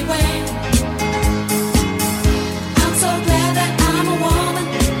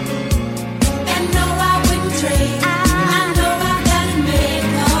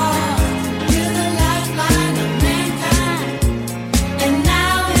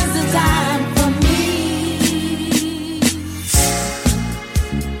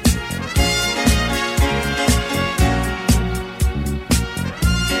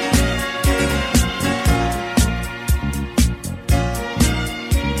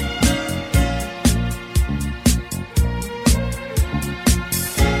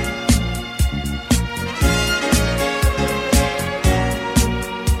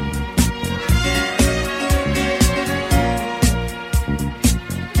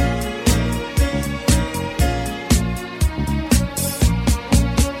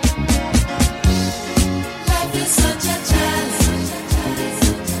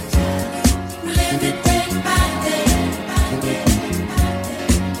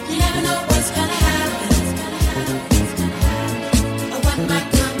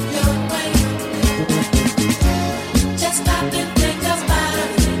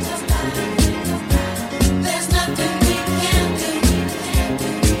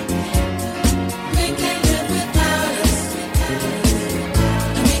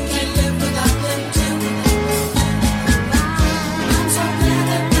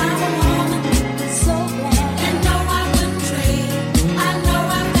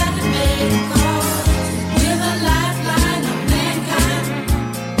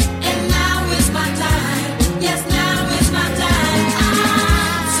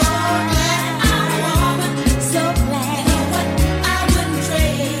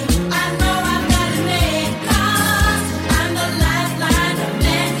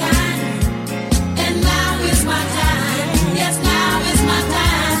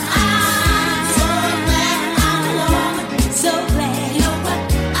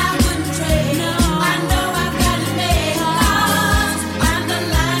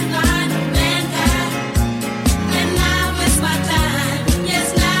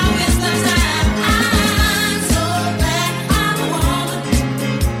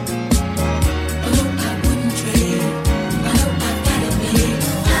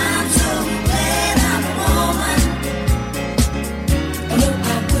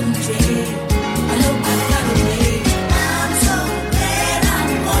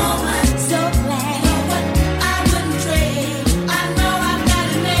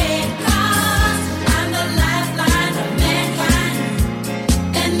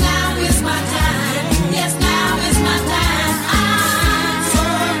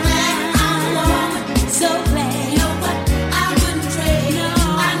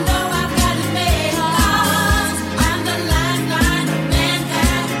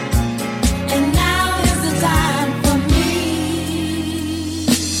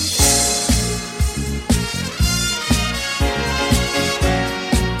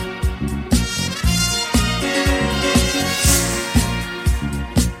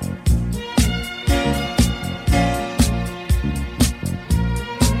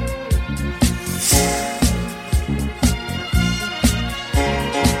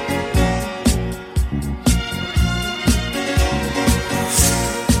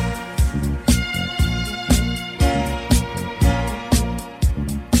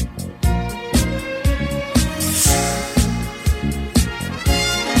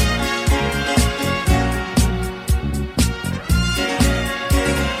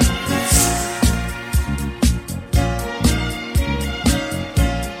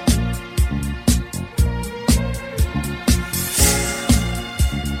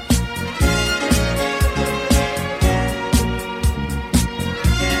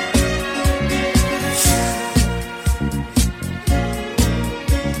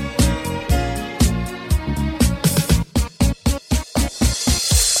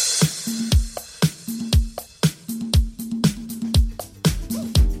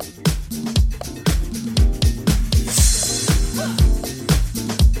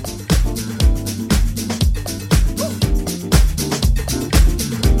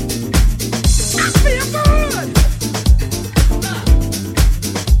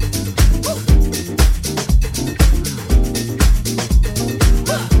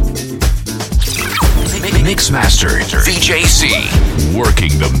 Mixmaster, VJC, working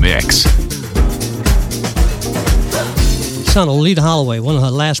the mix. Son of Lita Holloway, one of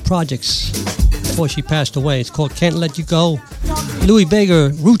her last projects before she passed away. It's called Can't Let You Go. Louis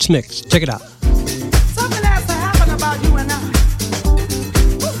Vega Roots Mix. Check it out. Something has to happen about you and I.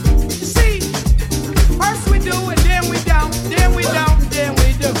 You see, first we do and then we don't, then we don't, then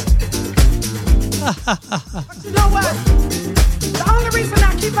we do. But you know what? The only reason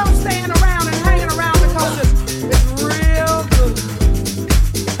I keep on staying around and hanging around because it's real good.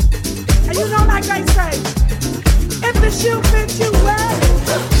 And you know, like they say, if the shoe fits you well,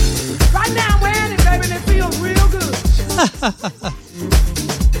 right now I'm wearing it, baby, and it feels real good.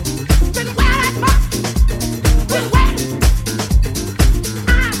 Been wearing my, been wearing.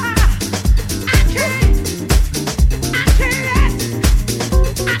 I can't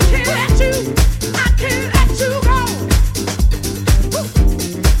let you go.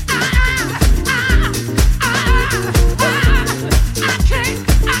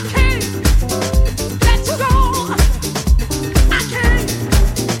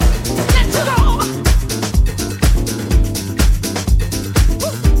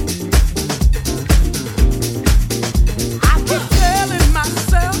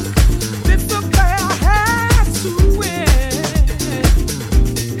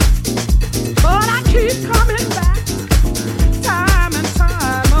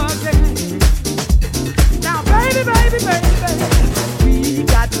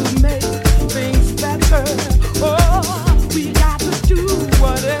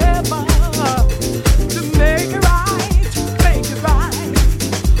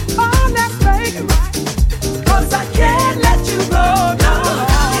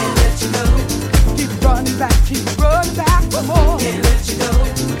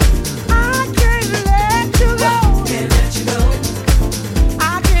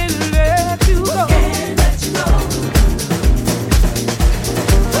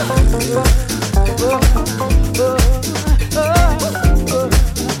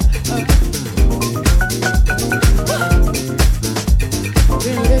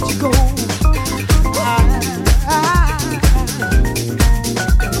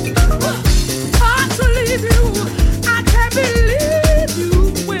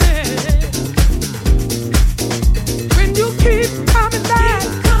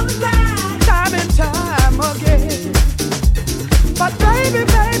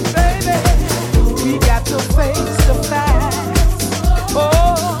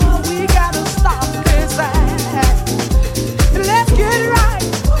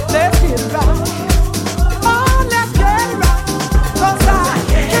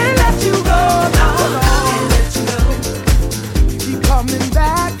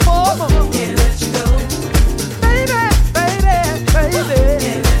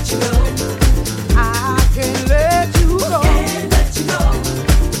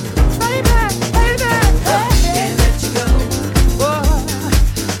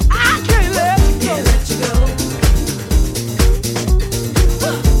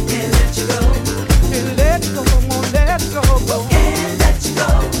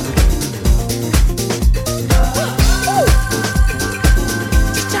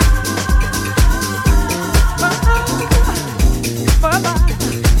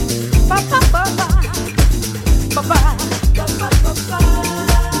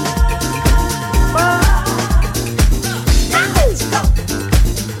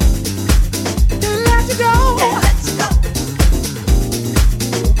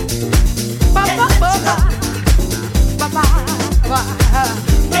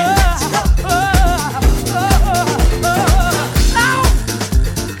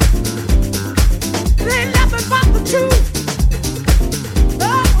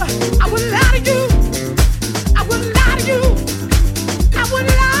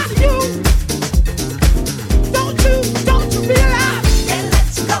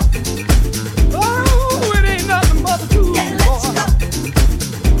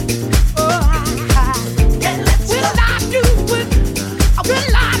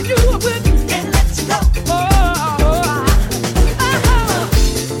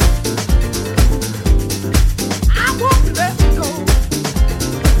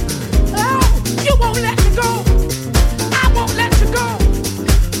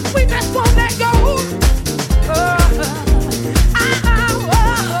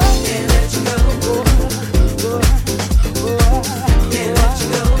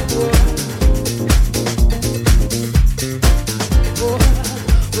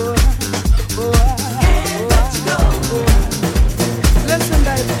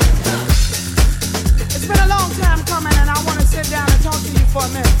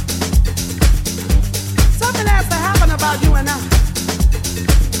 or not?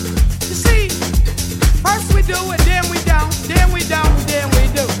 You see, first we do it, then we don't, then we don't, then we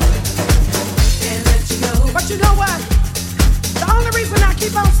do. Can't let you go. But you know what? The only reason I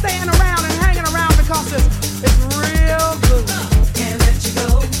keep on staying around and hanging around because it's real good. Can't let you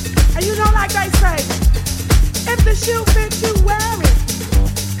go. And you know, like they say, if the shoe fits you, wear it.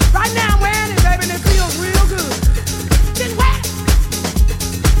 Right now I'm wearing it, baby, and it feels real good. Then wear it.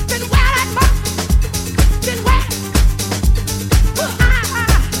 Then wear that much. Then wear it.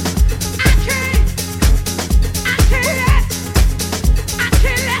 I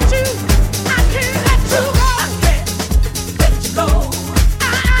can't let you go.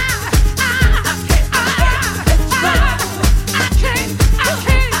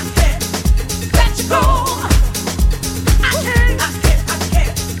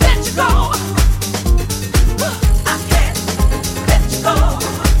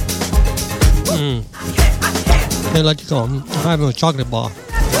 Can't let you go. I'm having a chocolate bar.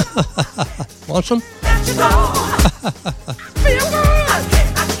 Want some? Let you go. Feel good.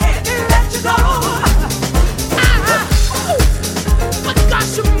 I can't let you go. But got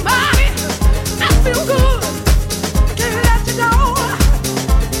somebody. I feel good. Can't let you go.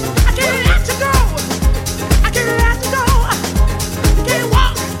 I can't let you go. I can't let you go. Can't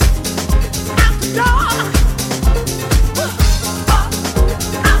walk out the door.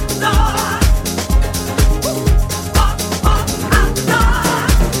 Out the door.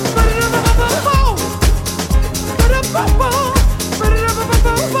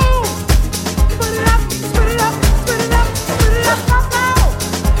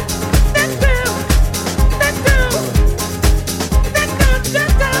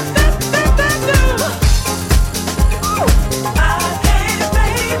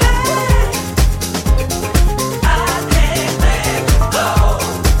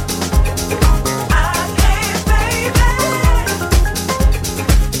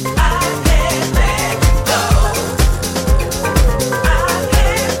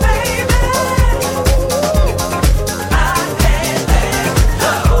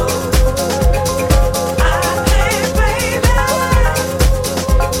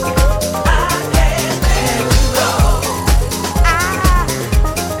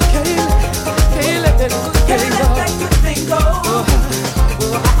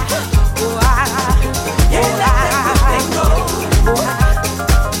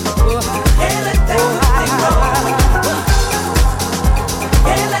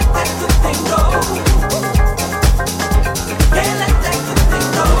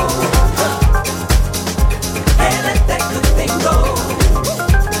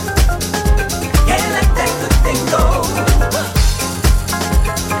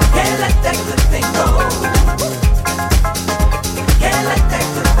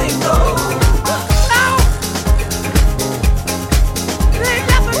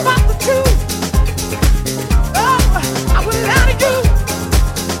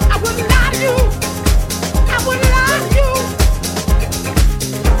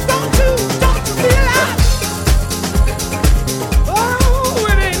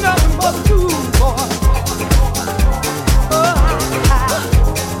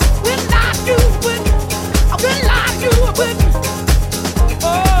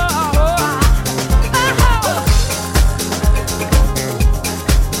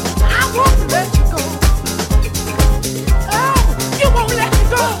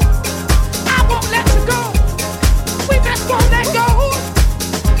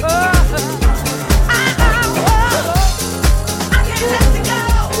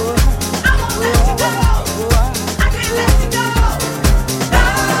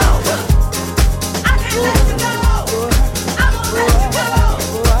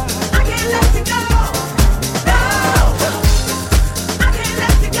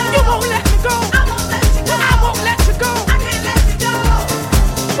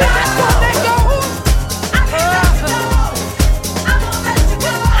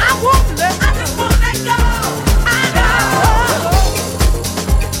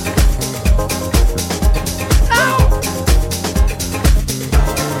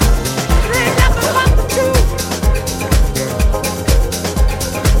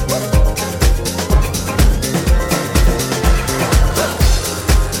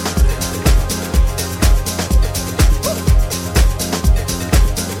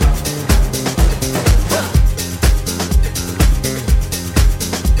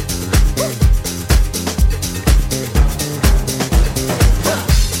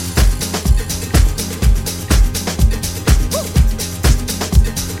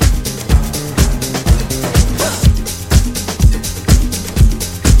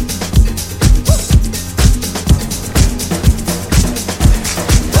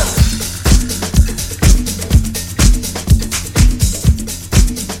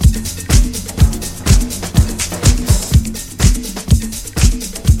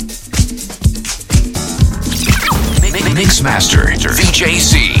 Mixmaster,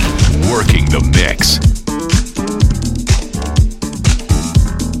 VJC, working the mix.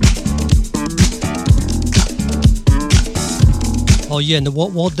 Oh yeah, and the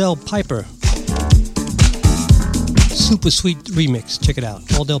Waldell Piper Super Sweet remix. Check it out.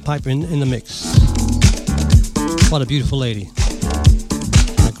 Waldell Piper in the mix. What a beautiful lady.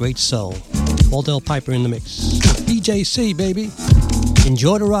 A great soul. Waldell Piper in the mix. BJC, baby.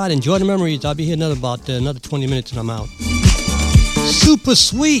 Enjoy the ride, enjoy the memories. I'll be here another 20 minutes and I'm out. Super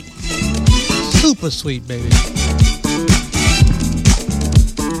sweet. Super sweet, baby.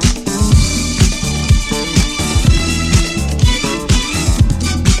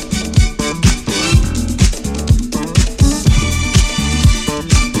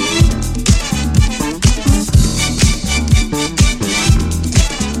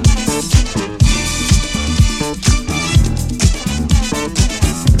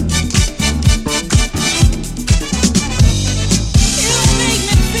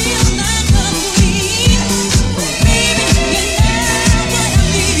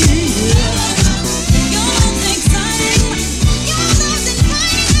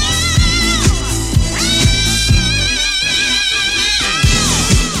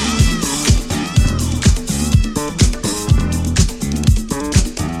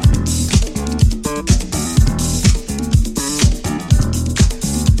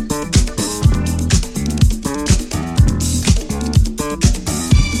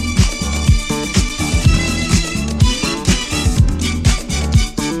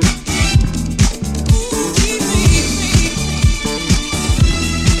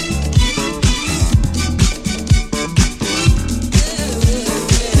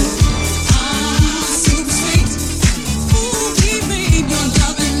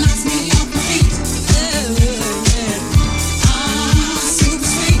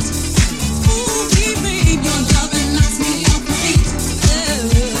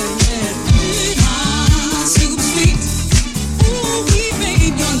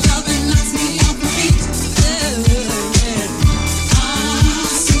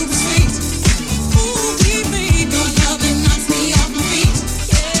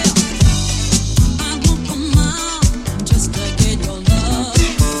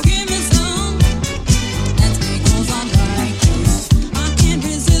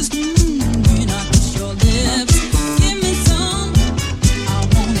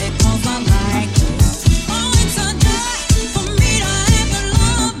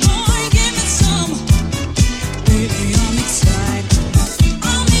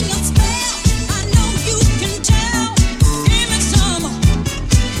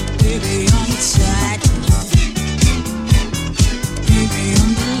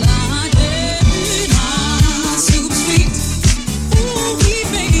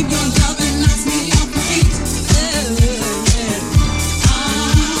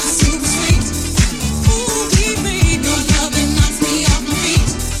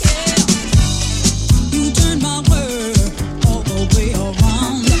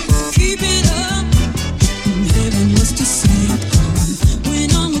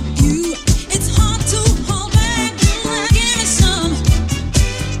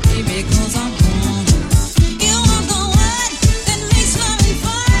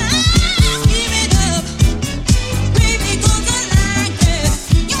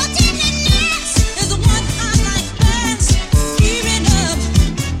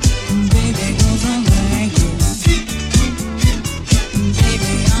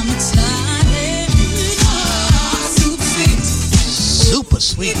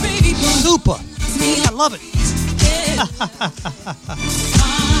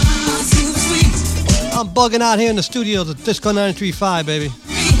 I'm bugging out here in the studios at Disco935, baby.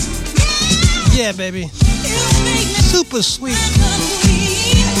 Yeah, baby. Super sweet.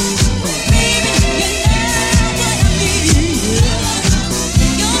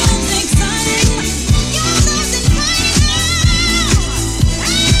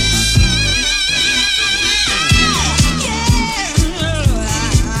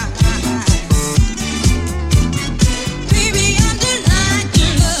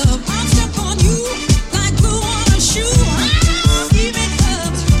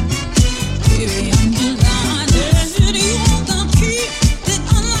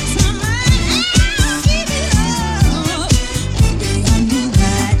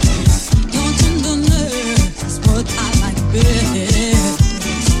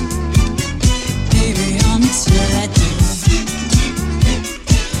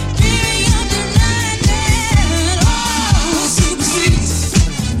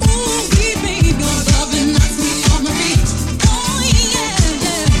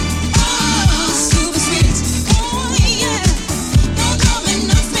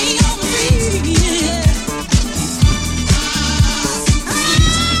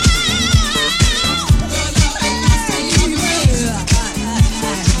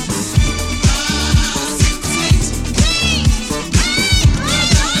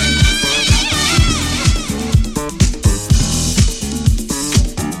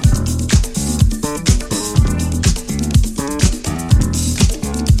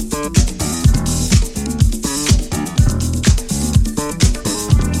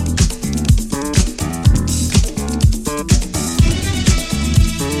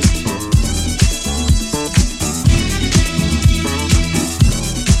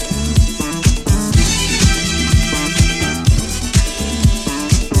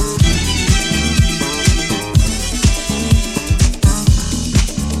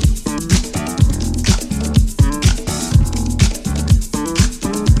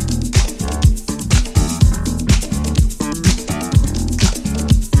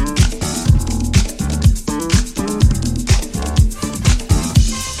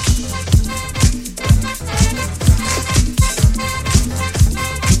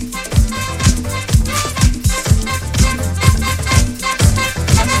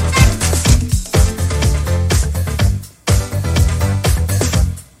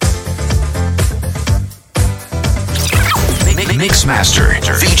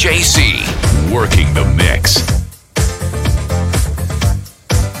 VJC, working the mix.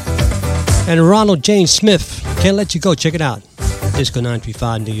 And Ronald James Smith, Can't Let You Go. Check it out.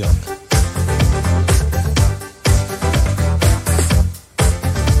 Disco935 New York.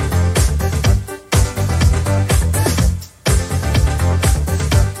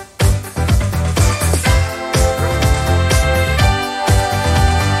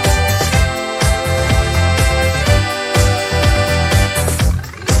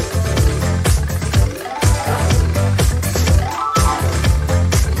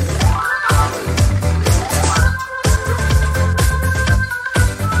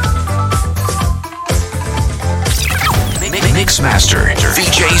 Mixmaster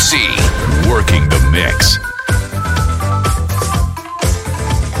VJC, working the mix.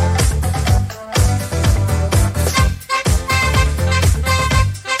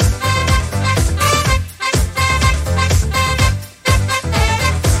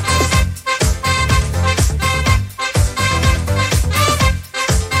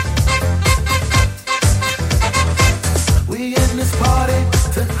 We in this party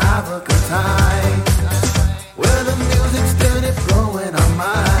to have a good time, where the music's steady blowing our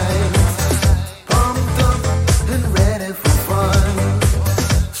minds. Pumped up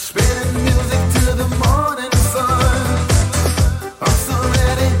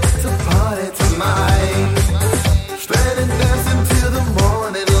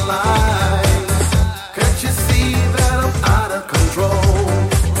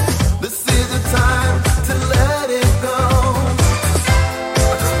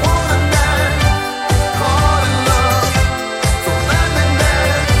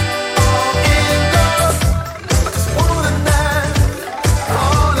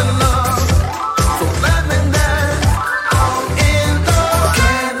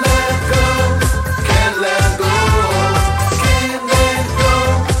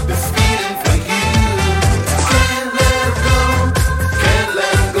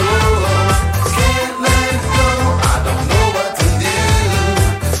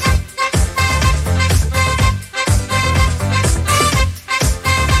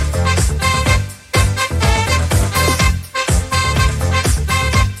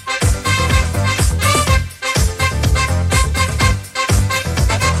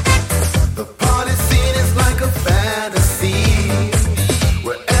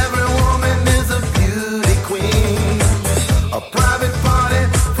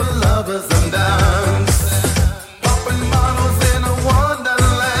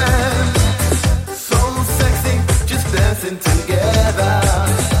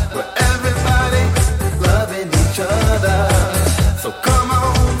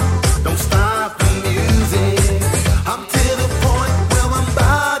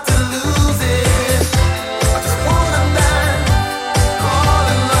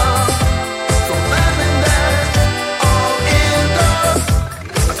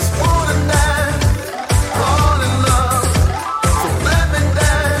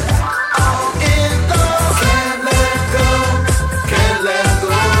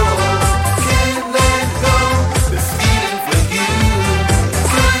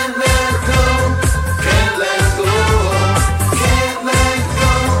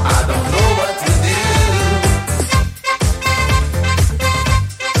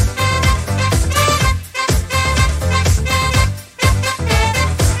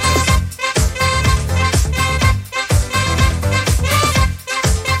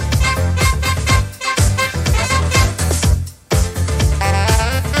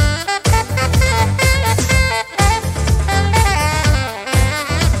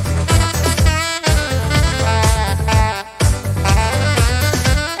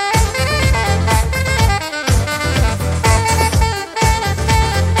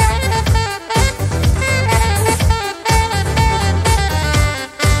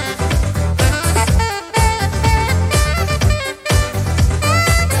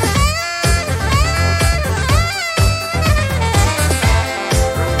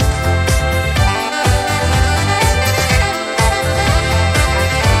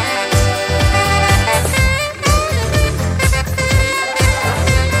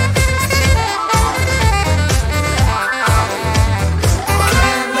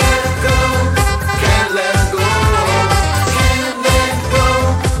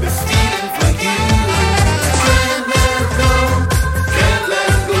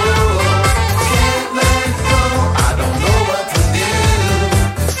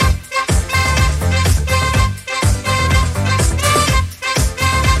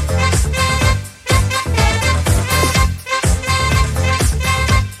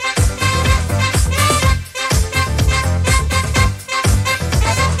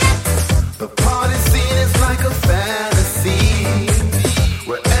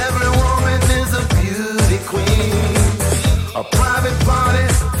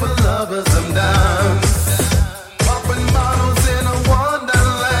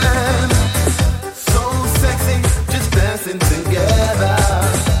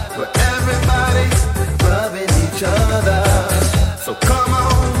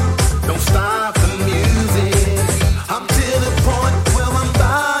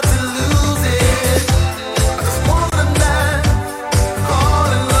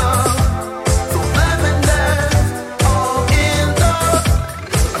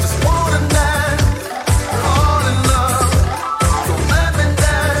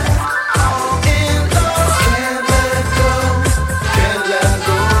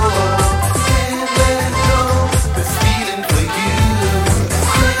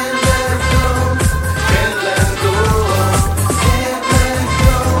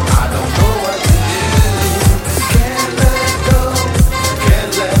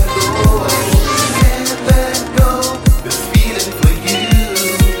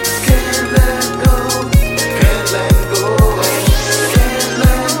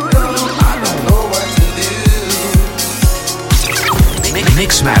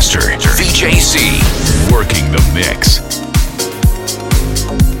master, VJC, working the mix.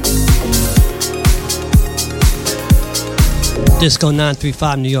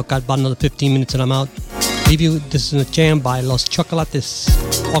 Disco935, New York. Got about another 15 minutes and I'm out. Leave you. This is a jam by Los Chocolates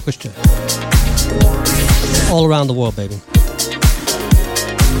Orchestra. All around the world, baby.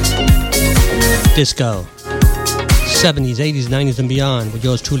 Disco. 70s, 80s, 90s, and beyond with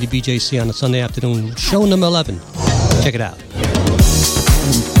yours truly, BJC, on a Sunday afternoon. Show number 11. Check it out.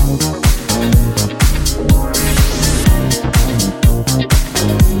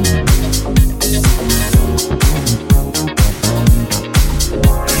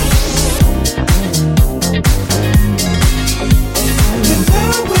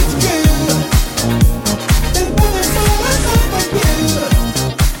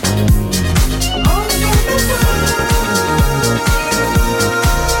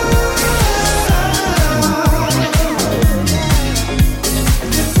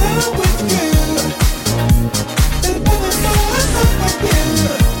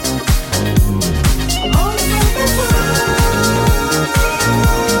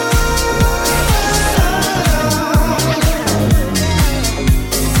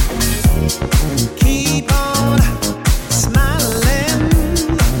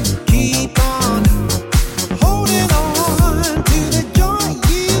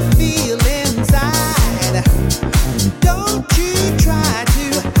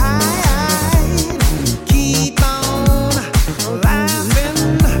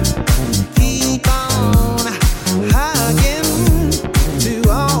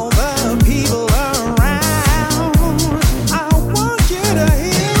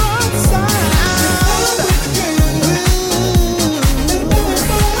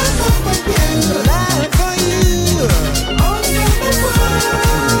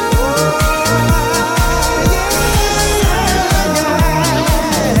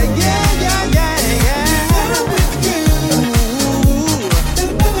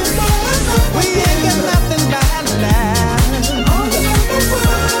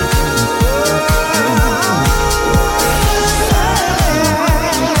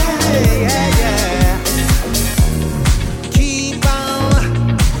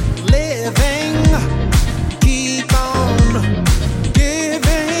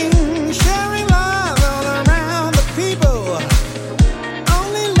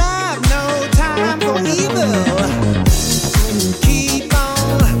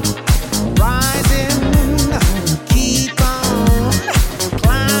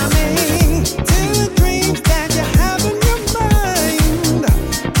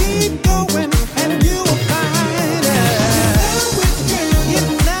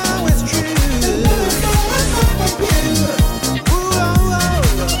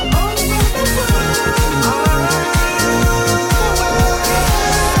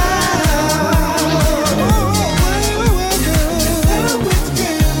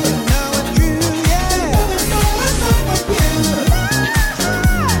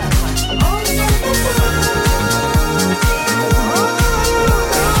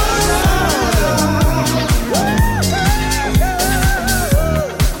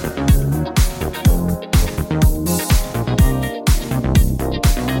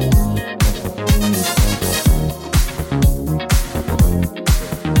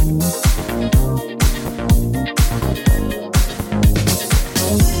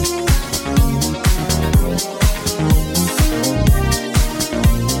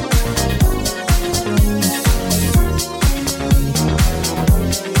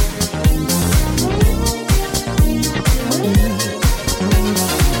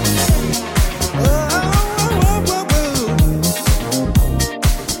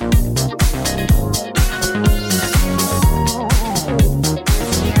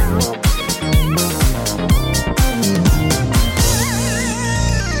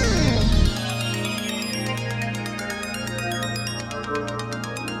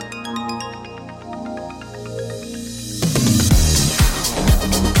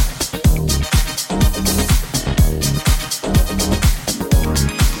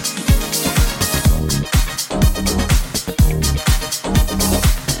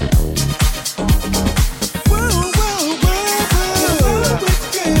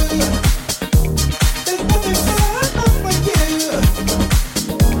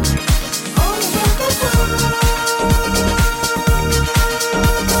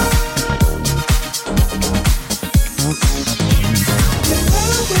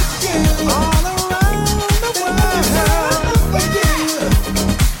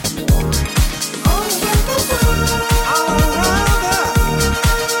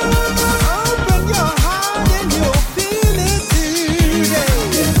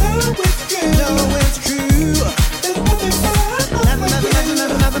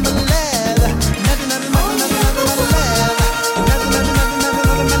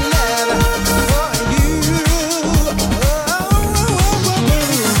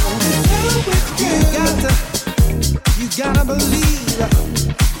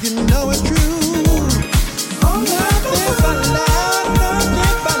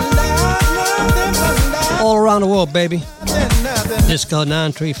 around the world, baby.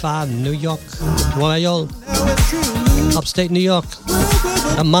 Disco935, New York. Why, y'all? Upstate New York.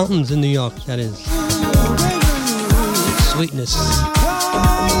 The mountains in New York, that is. Sweetness.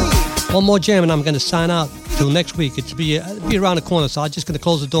 One more jam and I'm going to sign out till next week. It'll be around the corner, so I'm just going to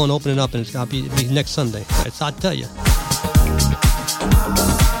close the door and open it up, and it'll be next Sunday. So I'll tell you.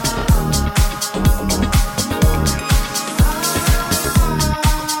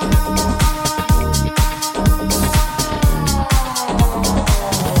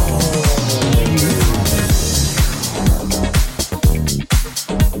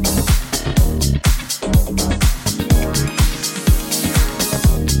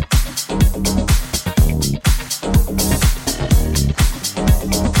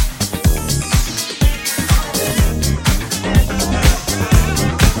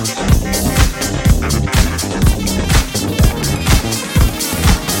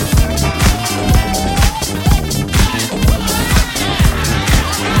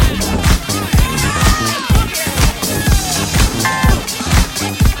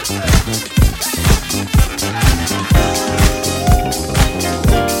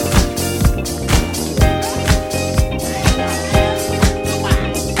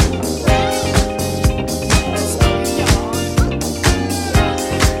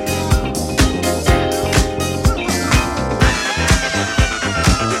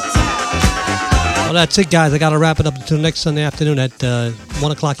 Well, that's it, guys. I got to wrap it up until next Sunday afternoon at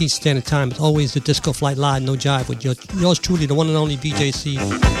 1 o'clock Eastern Standard Time. It's always the Disco Flight Live, no jive, with yours truly, the one and only VJC.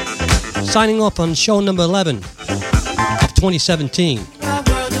 Signing off on show number 11 of 2017.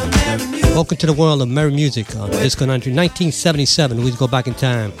 Welcome to the world of merry music on Disco935, 1977. We go back in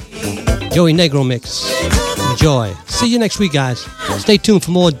time. Joey Negro mix. Enjoy. See you next week, guys. Stay tuned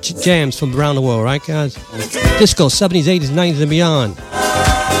for more jams from around the world, right, guys? Disco, 70s, 80s, 90s, and beyond.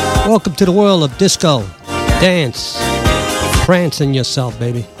 Welcome to the world of disco. Dance. Prance in yourself,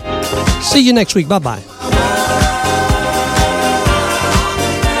 baby. See you next week. Bye-bye.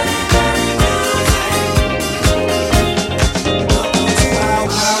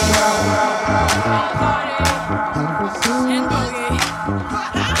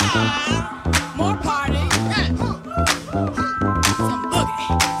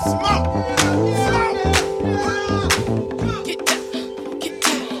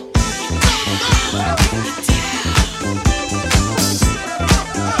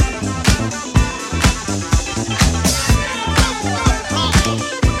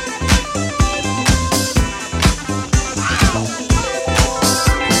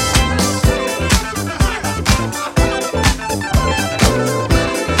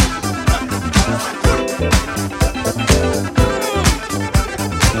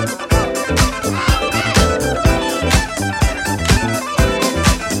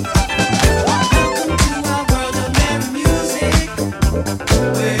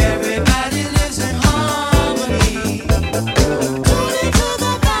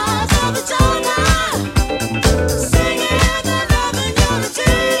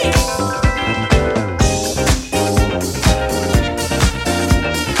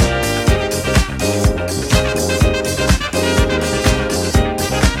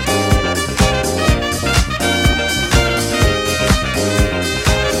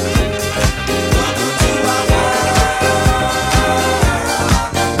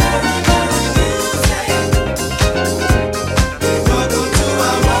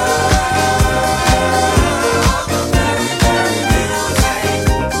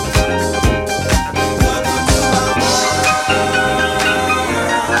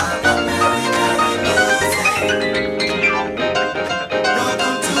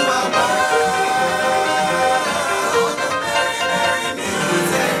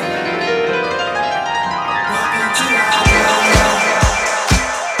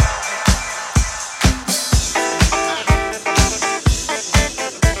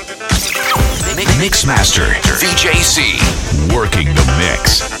 Mixmaster VJC, working the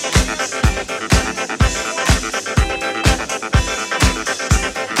mix.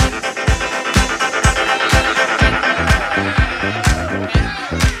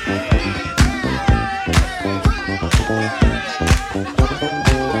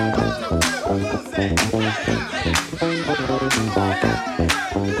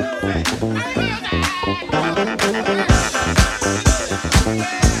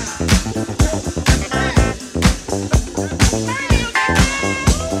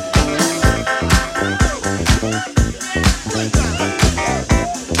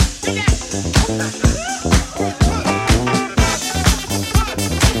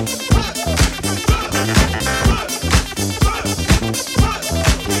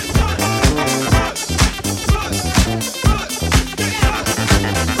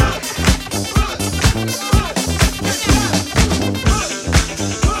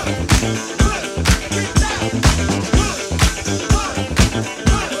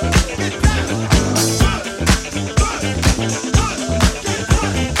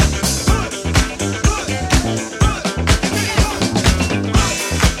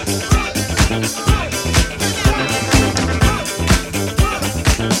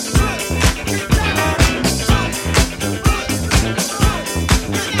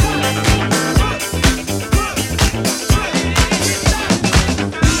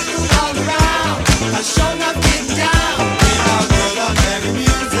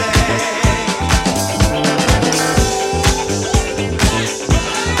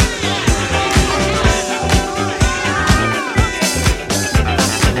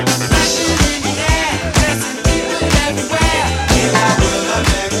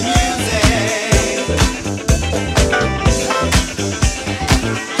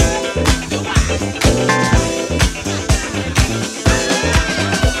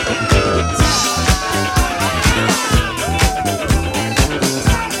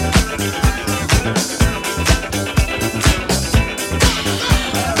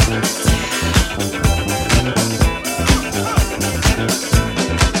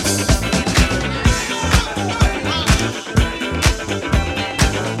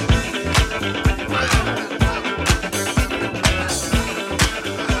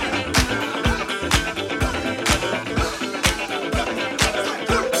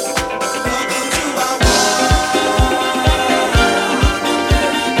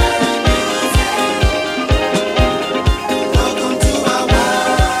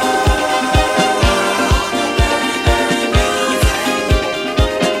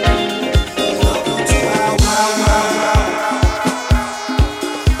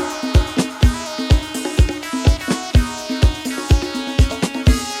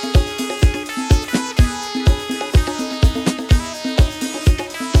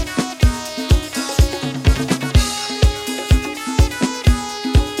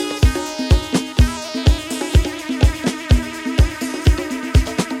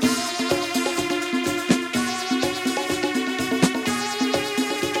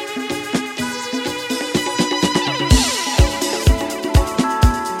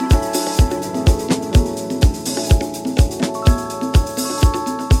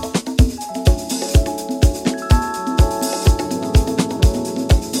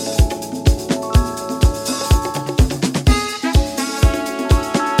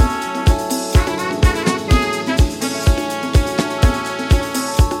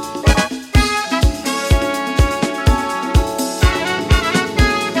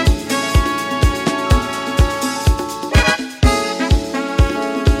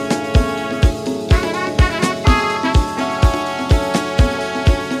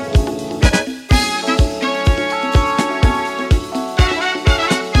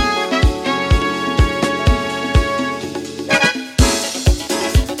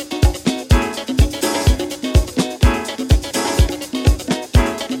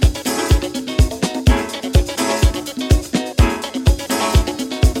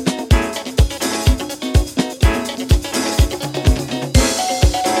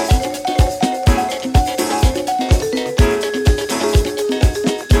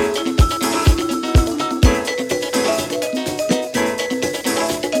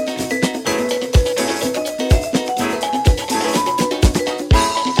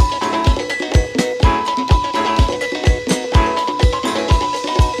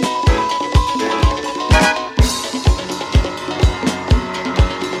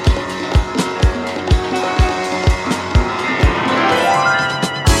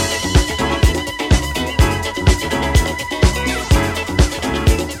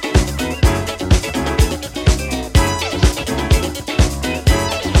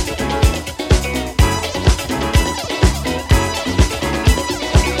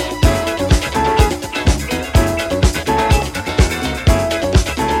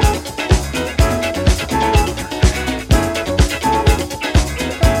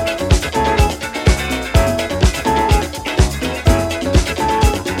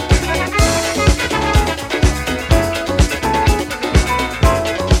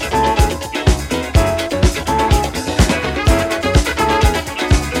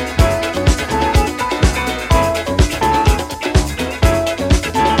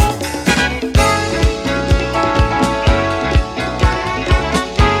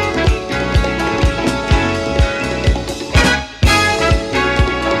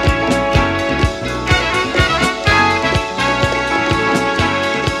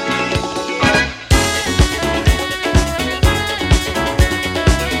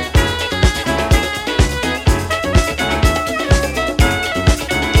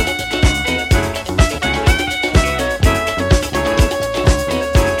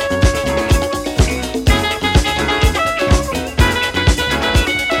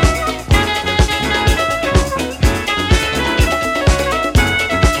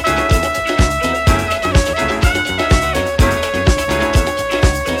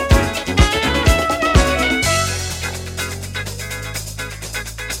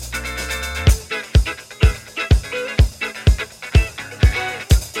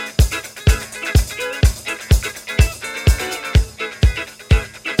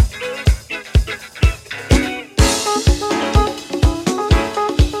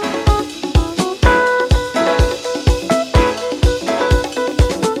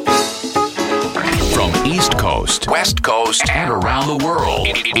 around the world.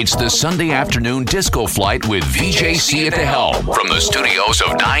 It's the Sunday afternoon disco flight with VJC at the helm from the studios of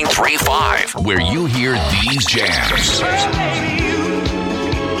 935, where you hear these jams.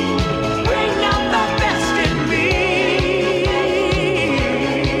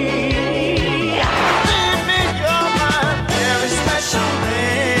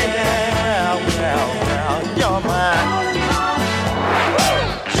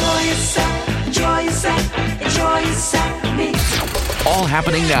 All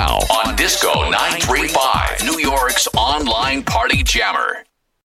happening now on Disco 935, New York's online party jammer.